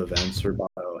lot of events for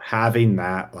Botto, having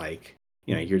that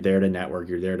you're there to network,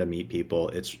 you're there to meet people.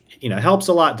 It's it helps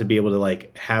a lot to be able to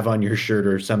like have on your shirt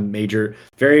or some major,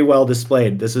 very well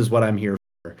displayed. This is what I'm here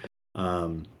for.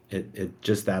 It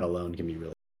just that alone can be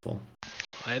really helpful.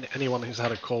 Anyone who's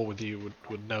had a call with you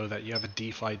would know that you have a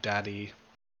DeFi Daddy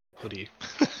hoodie.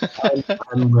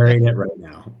 I'm wearing it right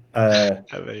now. There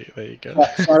you go.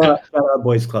 Shout out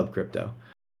Boys Club Crypto.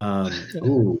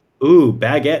 Ooh,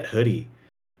 baguette hoodie.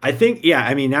 I think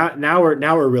I mean now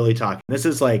we're really talking. This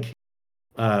is like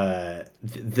the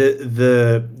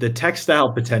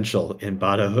textile potential in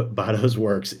Botto's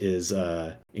works is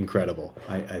incredible.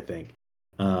 I think.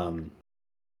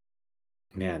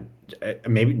 Man,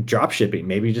 maybe drop shipping.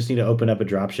 Maybe you just need to open up a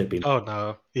drop shipping. Oh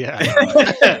no! Yeah,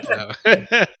 no.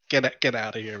 Get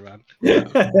out of here, man. No.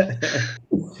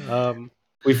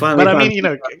 We finally. But I mean,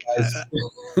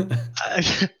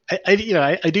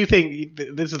 I do think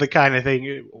this is the kind of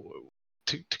thing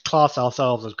to class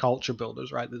ourselves as culture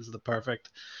builders, right? This is the perfect,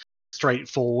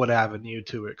 straightforward avenue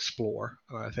to explore,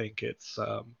 and I think it's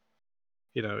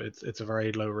it's a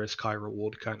very low risk, high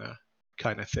reward kind of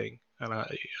thing, and I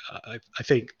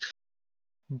think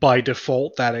by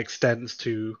default that extends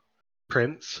to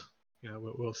prints.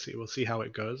 We'll see how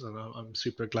it goes, and I'm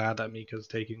super glad that Mika's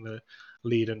taking the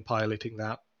lead in piloting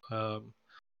that.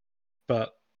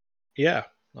 But yeah,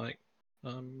 I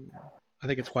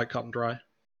think it's quite cut and dry.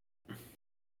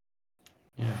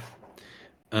 Yeah.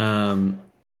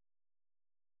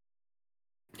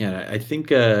 Yeah, I think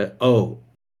Chewy,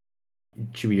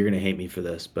 you're gonna hate me for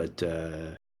this, but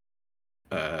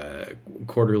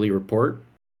quarterly report.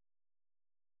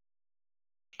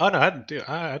 Oh no, I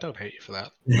don't hate you for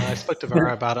that. I spoke to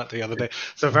Vera about it the other day.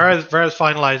 So Vera's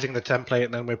finalizing the template,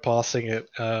 and then we're passing it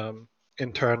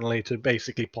internally to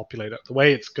basically populate it. The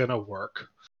way it's gonna work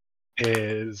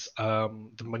is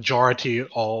the majority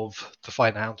of the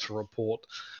financial report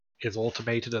is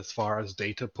automated as far as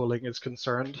data pulling is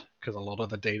concerned, because a lot of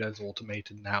the data is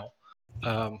automated now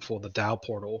for the DAO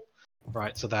portal,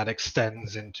 right? So that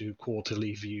extends into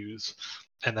quarterly views,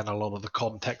 and then a lot of the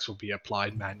context will be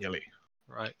applied manually,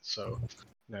 right? So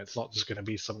it's not just going to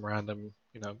be some random,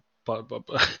 but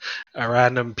a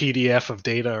random PDF of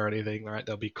data or anything, right?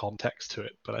 There'll be context to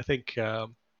it. But I think I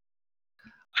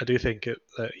do think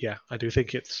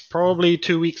it's probably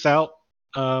 2 weeks out.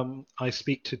 I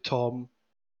speak to Tom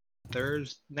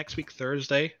next week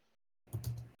Thursday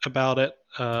about it,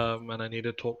 and I need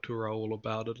to talk to Raul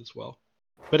about it as well.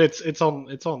 But it's an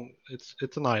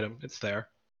item. It's there.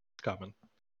 It's coming.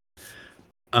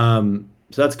 So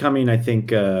that's coming. I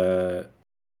think.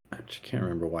 I can't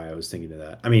remember why I was thinking of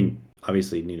that. I mean,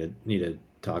 obviously need to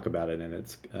talk about it, and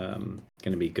it's going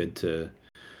to be good to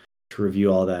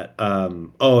review all that.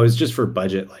 It's just for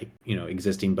budget, like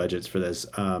existing budgets for this.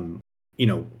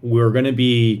 We're going to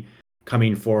be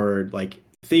coming forward, like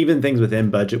even things within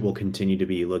budget will continue to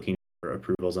be looking for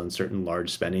approvals on certain large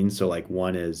spending. So like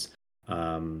one is,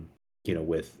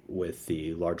 with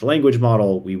the large language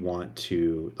model, we want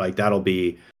to like that'll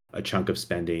be a chunk of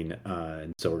spending,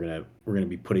 and so we're gonna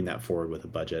be putting that forward with a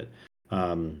budget.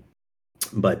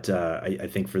 But I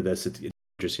think for this, it's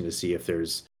interesting to see if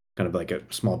there's kind of like a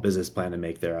small business plan to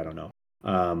make there. I don't know,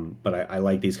 but I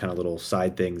like these kind of little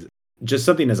side things. Just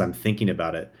something as I'm thinking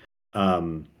about it.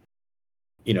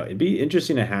 It'd be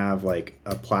interesting to have like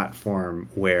a platform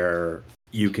where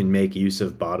you can make use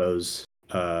of Boto's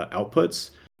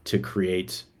outputs to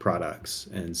create products,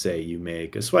 and say you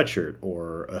make a sweatshirt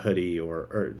or a hoodie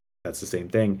or that's the same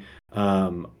thing,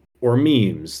 or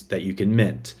memes that you can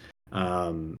mint,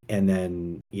 and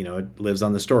then it lives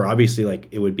on the store. Obviously, like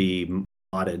it would be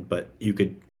modded, but you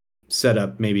could set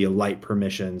up maybe a light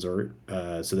permissions or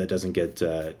so that doesn't get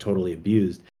totally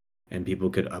abused, and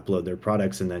people could upload their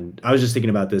products. And then I was just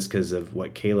thinking about this because of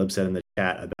what Caleb said in the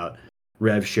chat about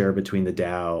rev share between the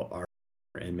DAO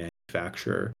and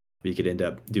manufacturer. We could end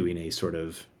up doing a sort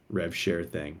of rev share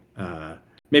thing.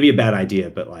 Maybe a bad idea,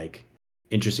 but like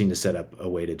interesting to set up a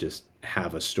way to just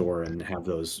have a store and have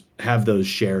those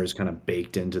shares kind of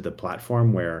baked into the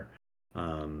platform where,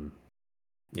 every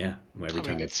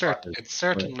time it's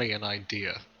certainly an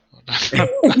idea.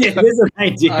 It is an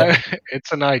idea.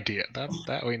 It's an idea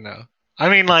that we know. I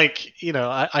mean, like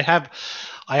I have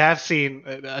seen.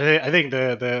 I think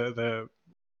the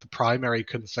primary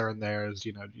concern there is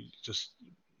just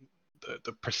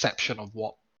the perception of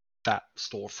what that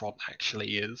storefront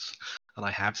actually is, and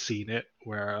I have seen it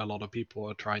where a lot of people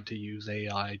are trying to use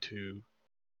AI to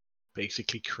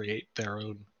basically create their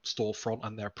own storefront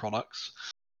and their products,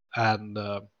 and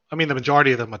I mean the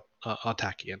majority of them are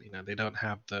tacky, and they don't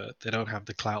have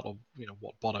the clout of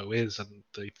what Boto is and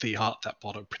the art that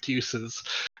Boto produces,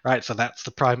 right? So that's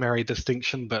the primary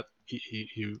distinction. But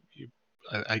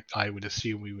I would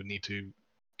assume we would need to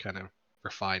kind of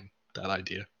refine that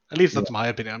idea. At least that's my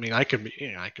opinion. I mean, I could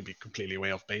be completely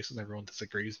way off base, and everyone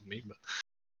disagrees with me. But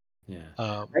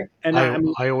and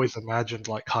I always imagined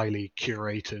like highly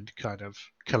curated kind of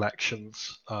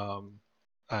collections,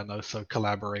 and also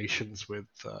collaborations with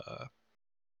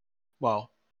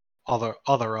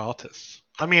other artists.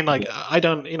 I mean, like I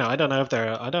don't know if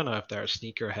they're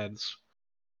sneakerheads.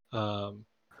 I'm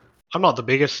not the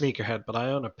biggest sneakerhead, but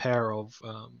I own a pair of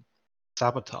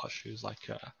Sabotage, who's like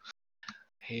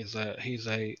he's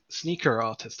a sneaker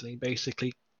artist, and he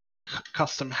basically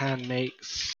custom hand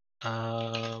makes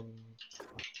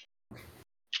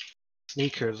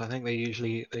sneakers. I think they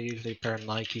usually pair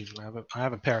Nikes, and I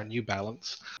have a pair of New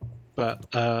Balance, but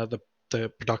the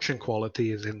production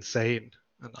quality is insane,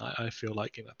 and I feel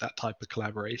like that type of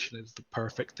collaboration is the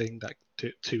perfect thing that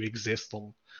to exist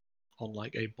on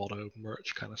like a Boto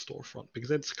merch kind of storefront,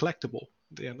 because it's collectible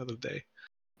at the end of the day.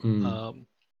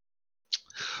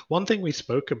 One thing we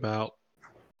spoke about,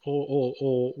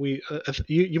 or we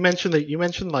you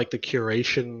mentioned like the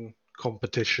curation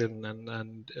competition,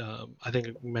 and I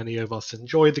think many of us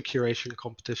enjoyed the curation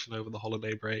competition over the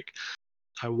holiday break.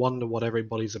 I wonder what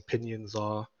everybody's opinions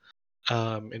are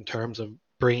in terms of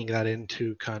bringing that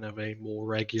into kind of a more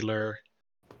regular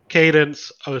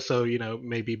cadence. Also,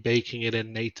 maybe baking it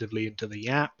in natively into the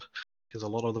app, because a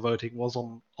lot of the voting was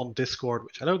on Discord,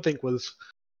 which I don't think it was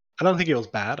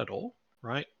bad at all,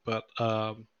 right? But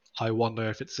I wonder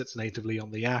if it sits natively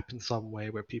on the app in some way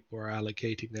where people are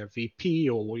allocating their VP,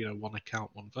 or one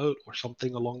account, one vote, or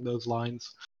something along those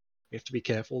lines. We have to be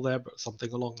careful there, but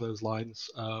something along those lines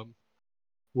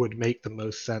would make the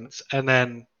most sense. And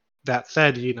then that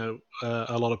said,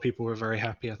 a lot of people were very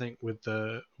happy, I think, with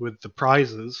the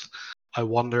prizes. I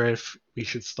wonder if we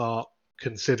should start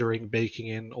considering baking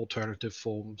in alternative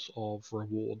forms of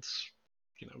rewards.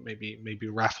 Maybe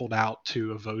raffled out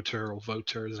to a voter or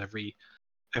voters every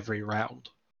round,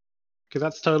 because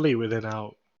that's totally within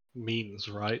our means,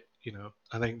 right?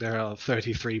 I think there are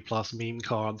 33 plus meme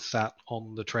cards sat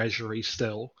on the treasury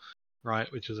still,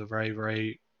 right? Which is a very,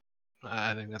 very,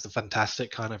 I think that's a fantastic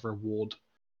kind of reward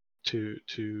to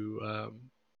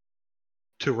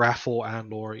raffle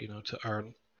and or to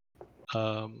earn.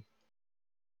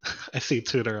 I see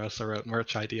Tudor also wrote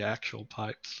merch idea actual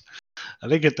pipes. I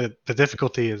think the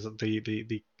difficulty is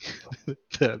the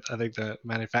I think the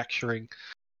manufacturing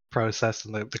process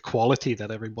and the quality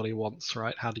that everybody wants,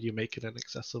 right? How do you make it an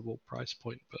accessible price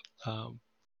point? But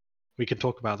we can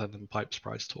talk about that in Pipes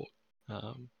price talk.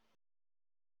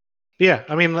 Yeah,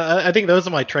 I mean, I think those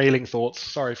are my trailing thoughts.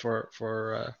 Sorry for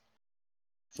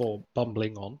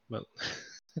bumbling on, but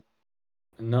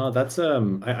No, that's I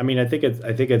mean, I think it's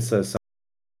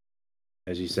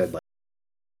as you said, like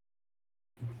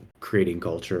creating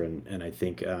culture, and I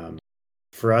think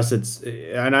for us it's,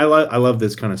 and I love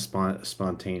this kind of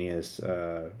spontaneous.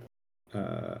 I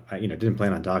didn't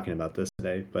plan on talking about this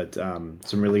today, but some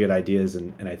really good ideas,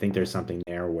 and I think there's something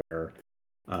there where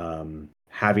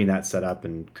having that set up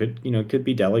and could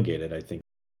be delegated. I think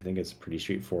it's pretty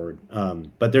straightforward.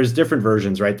 But there's different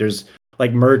versions, right? There's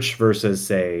like merch versus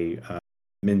say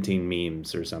minting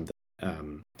memes or something.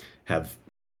 Have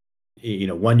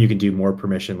one you can do more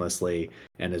permissionlessly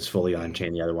and is fully on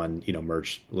chain. The other one,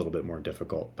 merch a little bit more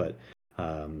difficult. But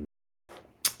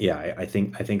yeah, I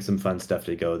think some fun stuff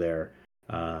to go there.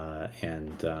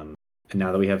 And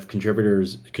now that we have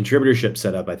contributorship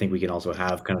set up, I think we can also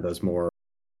have kind of those more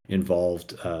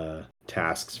involved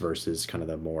tasks versus kind of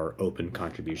the more open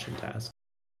contribution tasks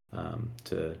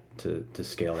to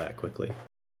scale that quickly.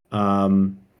 I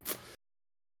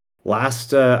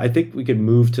think we could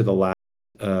move to the last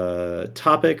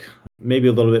topic, maybe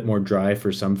a little bit more dry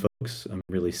for some folks. I'm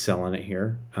really selling it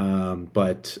here.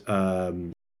 But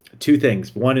two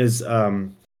things. One is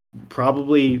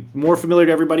probably more familiar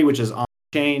to everybody, which is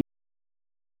on-chain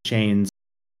chains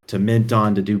to mint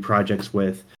on, to do projects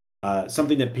with.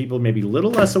 Something that people may be a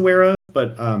little less aware of,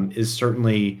 but is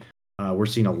certainly we're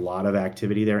seeing a lot of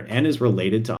activity there and is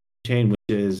related to on-chain, which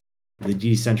is the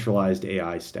decentralized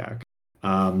AI stack.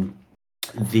 Am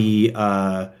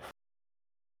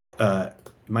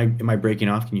I breaking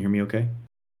off? Can you hear me okay?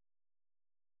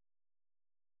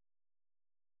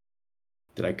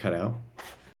 Did I cut out?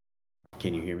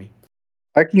 Can you hear me?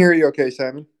 I can hear you okay,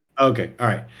 Simon. Okay. All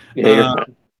right. Yeah,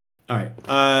 All right.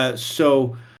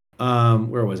 So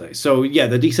where was I? So yeah,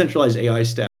 the decentralized AI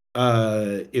stack.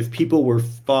 If people were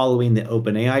following the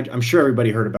OpenAI, I'm sure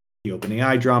everybody heard about the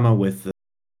OpenAI drama with the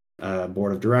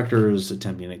board of directors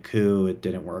attempting a coup. It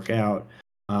didn't work out.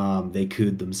 They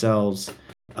couped themselves.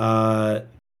 And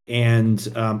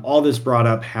all this brought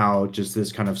up how just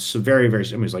this kind of very, very,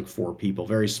 it was like 4 people,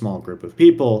 very small group of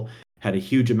people had a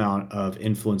huge amount of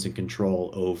influence and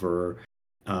control over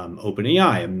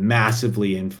OpenAI, a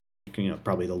massively,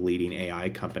 probably the leading AI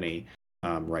company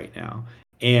right now.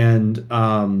 And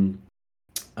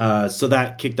so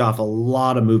that kicked off a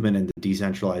lot of movement in the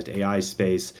decentralized AI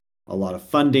space, a lot of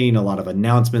funding, a lot of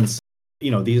announcements. A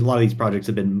lot of these projects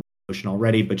have been in motion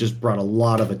already, but just brought a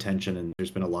lot of attention, and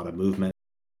there's been a lot of movement.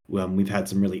 We've had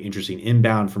some really interesting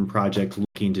inbound from projects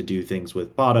looking to do things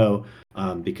with Botto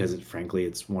because, frankly,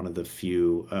 it's one of the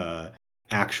few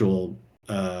actual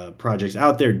projects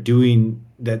out there doing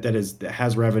that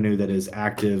has revenue, that is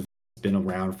active, been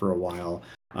around for a while,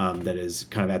 that is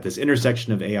kind of at this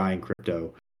intersection of AI and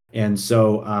crypto. And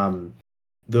so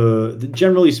the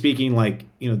generally speaking,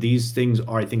 these things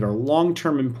I think are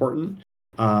long-term important.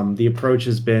 The approach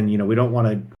has been, we don't want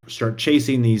to start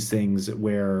chasing these things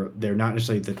where they're not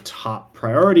necessarily the top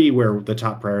priority, where the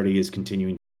top priority is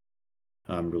continuing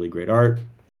really great art,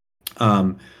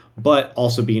 but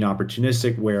also being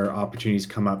opportunistic where opportunities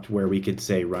come up to where we could,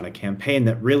 say, run a campaign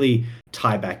that really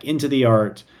tie back into the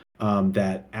art,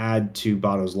 that add to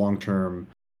Botto's long-term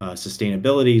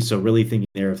sustainability. So really thinking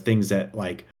there of things that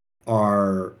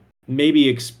are maybe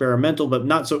experimental, but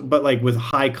not so, but with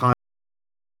high content,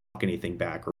 anything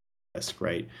back or risk,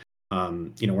 right?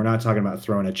 We're not talking about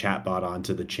throwing a chat bot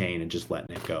onto the chain and just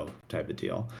letting it go type of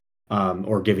deal,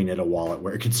 or giving it a wallet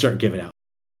where it can start giving out.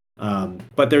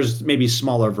 But there's maybe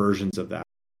smaller versions of that.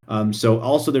 So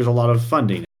also there's a lot of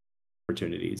funding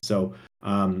opportunities. So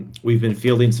we've been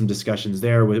fielding some discussions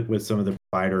there with some of the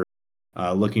providers,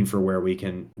 looking for where we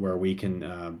can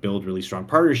build really strong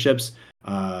partnerships,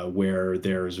 where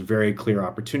there's very clear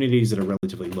opportunities that are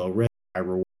relatively low risk, high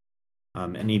reward,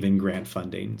 and even grant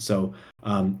funding. So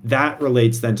that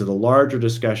relates then to the larger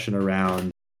discussion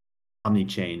around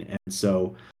omni-chain. And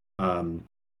so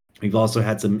we've also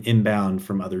had some inbound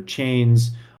from other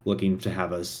chains looking to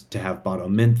have Botto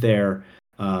Mint there.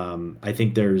 I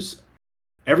think there's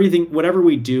everything, whatever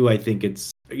we do, I think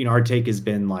it's, our take has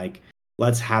been like,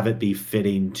 let's have it be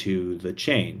fitting to the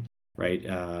chain, right?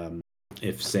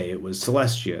 If say it was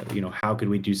Celestia, how could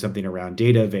we do something around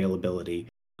data availability?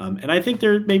 And I think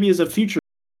there maybe is a future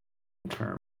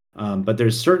term, but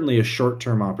there's certainly a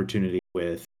short-term opportunity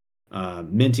with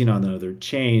minting on the other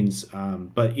chains.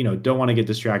 But don't want to get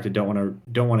distracted, don't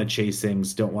want to chase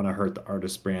things, don't want to hurt the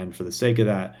artist brand for the sake of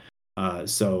that.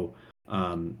 So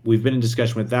we've been in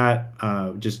discussion with that,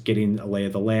 just getting a lay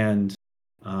of the land.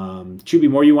 Chuby,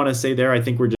 more you want to say there? I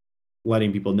think we're just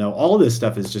letting people know all of this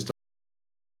stuff is just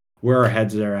where our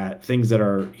heads are at, things that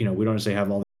are, we don't necessarily have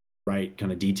all the right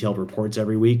kind of detailed reports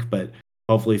every week, but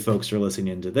hopefully folks are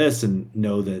listening into this and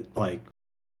know that like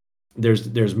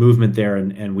there's movement there,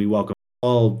 and we welcome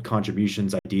all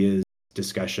contributions, ideas,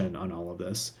 discussion on all of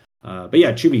this. But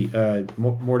yeah, Chuby,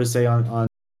 more to say on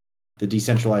the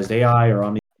decentralized AI or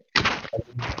on the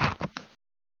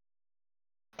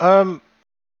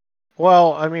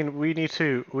Well, I mean, we need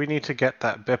to get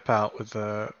that BIP out with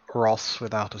the Ross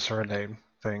without a surname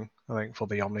thing. I think for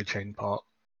the OmniChain part.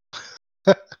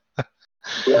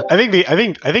 I think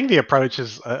the approach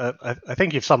is. I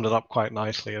think you've summed it up quite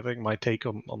nicely. I think my take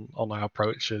on our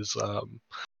approach is,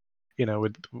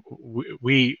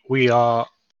 we are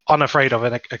unafraid of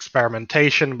an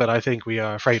experimentation, but I think we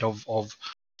are afraid of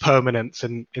permanence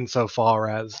insofar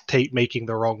as making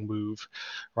the wrong move,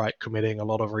 right? Committing a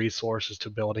lot of resources to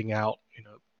building out,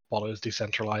 Botto's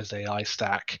decentralized AI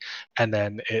stack, and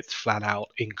then it's flat out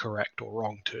incorrect or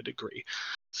wrong to a degree.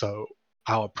 So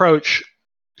our approach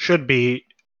should be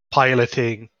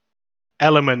piloting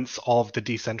elements of the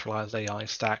decentralized AI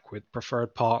stack with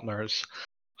preferred partners,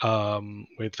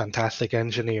 with fantastic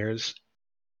engineers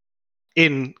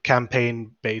in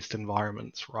campaign-based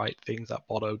environments, right? Things that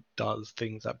Botto does,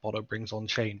 things that Botto brings on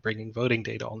chain, bringing voting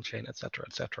data on chain,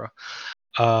 etc.,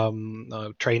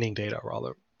 training data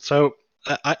rather. So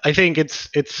I think it's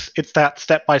that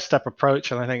step-by-step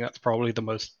approach, and I think that's probably the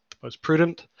most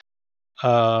prudent.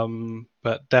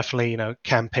 But definitely,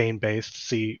 campaign-based,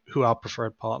 see who our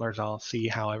preferred partners are, see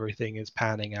how everything is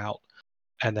panning out,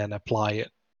 and then apply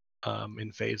it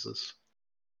in phases.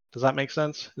 Does that make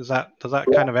sense? Does that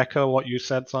kind of echo what you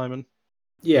said, Simon?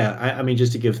 Yeah, I mean,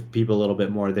 just to give people a little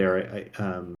bit more there,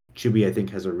 Chuby, I think,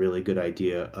 has a really good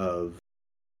idea of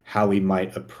how we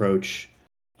might approach,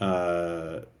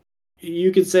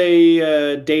 you could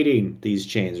say, dating these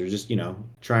chains, or just,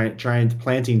 trying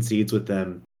planting seeds with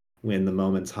them when the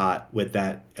moment's hot. With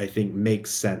that, I think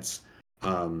makes sense.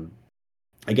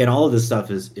 Again, all of this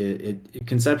stuff is it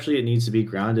conceptually it needs to be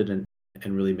grounded and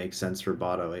really make sense for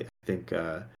Botto. I think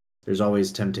there's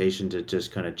always temptation to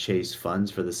just kind of chase funds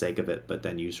for the sake of it, but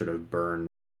then you sort of burn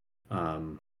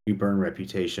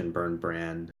reputation, burn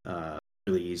brand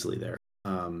really easily there.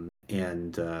 No,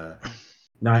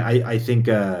 I think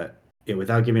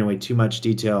without giving away too much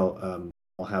detail,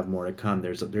 I'll have more to come.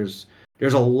 There's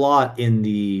a lot in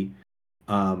the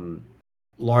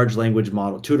large language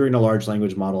model, tutoring a large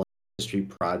language model industry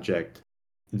project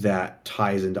that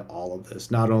ties into all of this.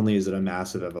 Not only is it a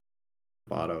massive evolution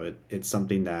of Botto, it's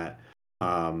something that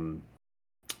I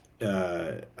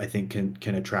think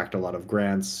can attract a lot of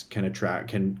grants,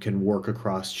 can work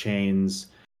across chains,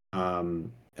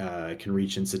 can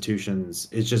reach institutions.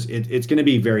 It's just it's going to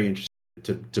be very interesting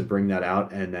to bring that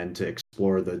out and then to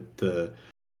explore the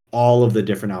all of the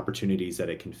different opportunities that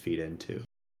it can feed into.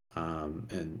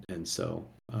 And so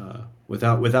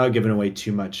without giving away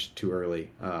too much too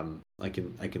early, I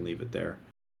can leave it there.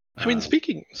 I mean,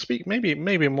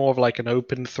 maybe more of like an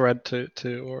open thread to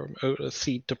or a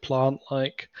seed to plant.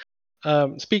 Like,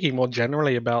 speaking more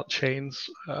generally about chains,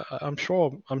 I'm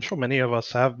sure many of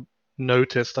us have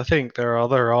noticed. I think there are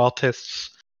other artists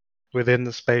within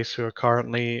the space who are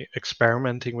currently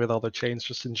experimenting with other chains,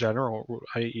 just in general,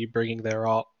 i.e., bringing their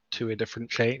art to a different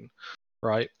chain,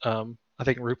 right? I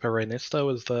think Rupa Renista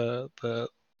was the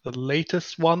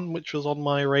latest one, which was on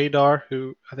my radar.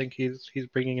 Who I think he's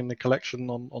bringing in the collection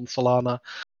on Solana.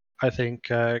 I think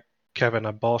Kevin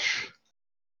Abosch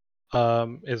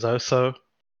is also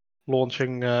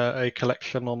launching a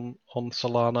collection on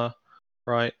Solana,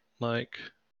 right? Like,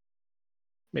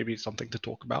 maybe something to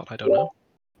talk about. I don't know.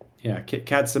 Yeah,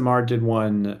 Kat Samar did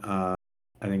one.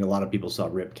 I think a lot of people saw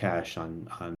Rip Cash on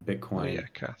Bitcoin. Oh yeah,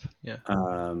 Kath. Yeah.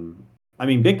 I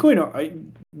mean, Bitcoin.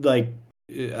 I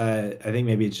think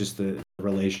maybe it's just the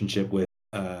relationship with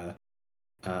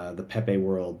the Pepe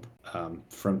world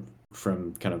from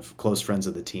kind of close friends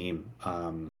of the team.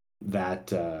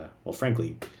 Well,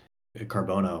 frankly,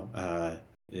 Carbono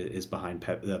is behind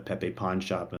the Pepe Pawn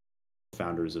Shop and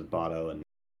founders of Botto, and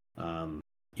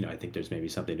I think there's maybe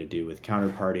something to do with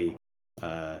Counterparty,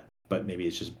 but maybe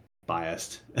it's just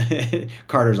biased.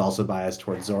 Carter's also biased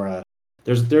towards Zora.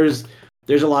 There's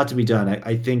a lot to be done.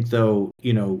 I think though,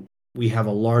 we have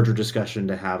a larger discussion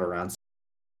to have around.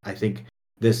 I think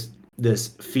this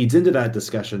feeds into that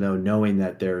discussion though, knowing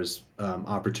that there's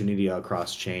opportunity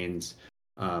across chains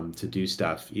to do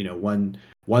stuff.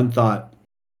 One thought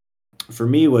for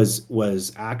me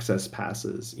was access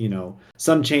passes.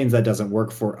 Some chains that doesn't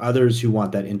work for, others who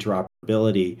want that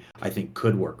interoperability, I think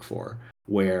could work for,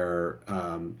 where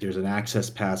there's an access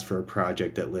pass for a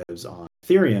project that lives on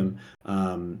Ethereum,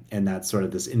 and that's sort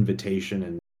of this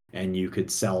invitation, and you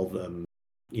could sell them.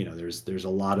 There's a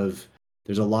lot of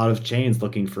chains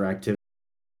looking for activity,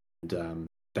 and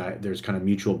that there's kind of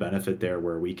mutual benefit there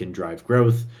where we can drive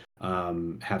growth,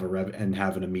 have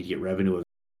an immediate revenue of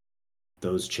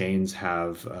those chains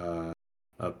have a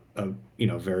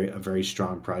very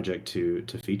strong project to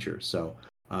feature. So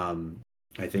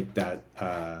I think that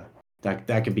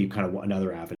that could be kind of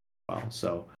another avenue as well.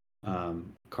 So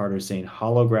Carter's saying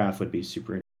holograph would be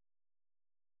super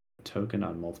token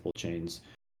on multiple chains.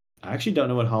 I actually don't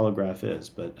know what holograph is,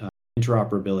 but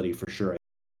interoperability for sure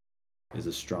is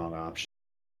a strong option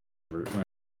when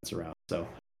it's around. So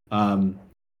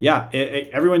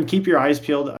everyone keep your eyes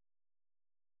peeled.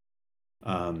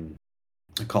 A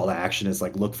call to action is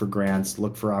like look for grants,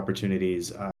 look for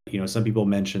opportunities. Some people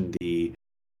mentioned the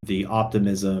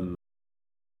optimism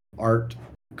art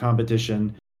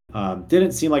competition.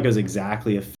 Didn't seem like it was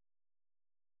exactly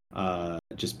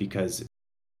just because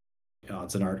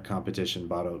it's an art competition.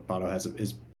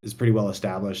 Botto is pretty well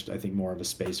established. I think more of a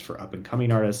space for up and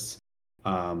coming artists.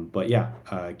 But yeah,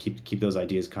 keep those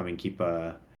ideas coming. Keep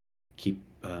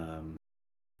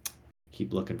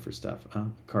looking for stuff.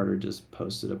 Carter just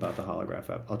posted about the holograph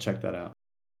app. I'll check that out.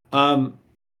 I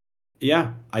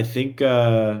think.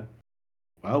 Well,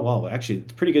 actually,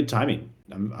 it's pretty good timing.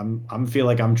 I'm feel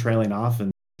like I'm trailing off,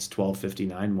 and it's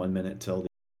 12:59, 1 minute till the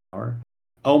hour.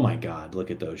 Oh my God!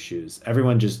 Look at those shoes.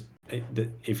 Everyone, just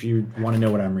if you want to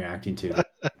know what I'm reacting to,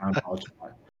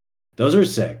 those are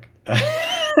sick.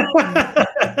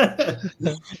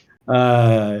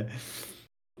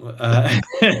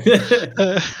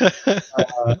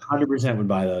 100% would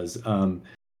buy those.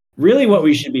 Really, what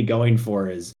we should be going for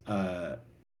is I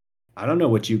don't know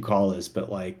what you call this, but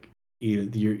like your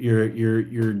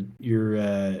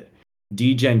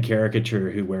degen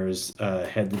caricature who wears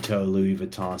head to toe Louis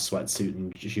Vuitton sweatsuit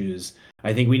and shoes.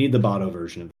 I think we need the Botto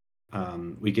version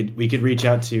of it. We could reach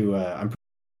out to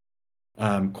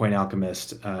Coin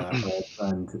Alchemist,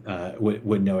 and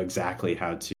would know exactly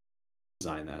how to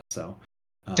design that. So.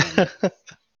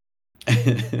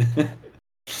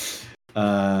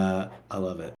 I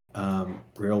love it.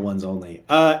 Real ones only.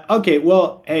 Okay,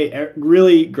 well, hey,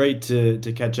 really great to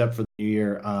catch up for the new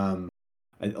year. A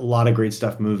lot of great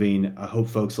stuff moving. I hope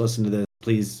folks listen to this.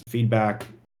 Please feedback.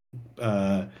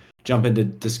 Jump into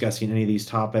discussing any of these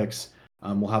topics.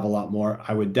 We'll have a lot more.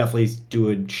 I would definitely do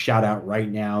a shout out right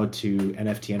now to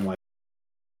NFTNY.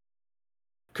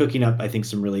 Cooking up, I think,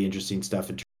 some really interesting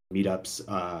stuff in terms of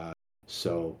meetups.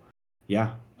 So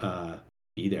yeah,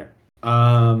 be there.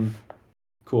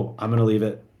 Cool. I'm gonna leave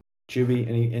it. Juby,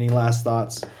 any last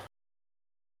thoughts?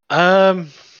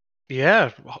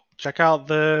 Yeah, check out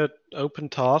the open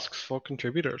tasks for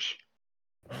contributors.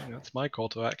 That's my call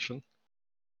to action.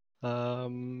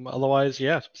 Otherwise,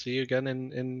 yeah, see you again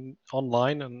in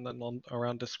online and then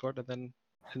around Discord, and then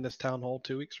in this town hall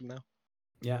 2 weeks from now.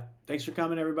 Yeah. Thanks for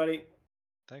coming, everybody.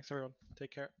 Thanks, everyone.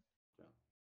 Take care.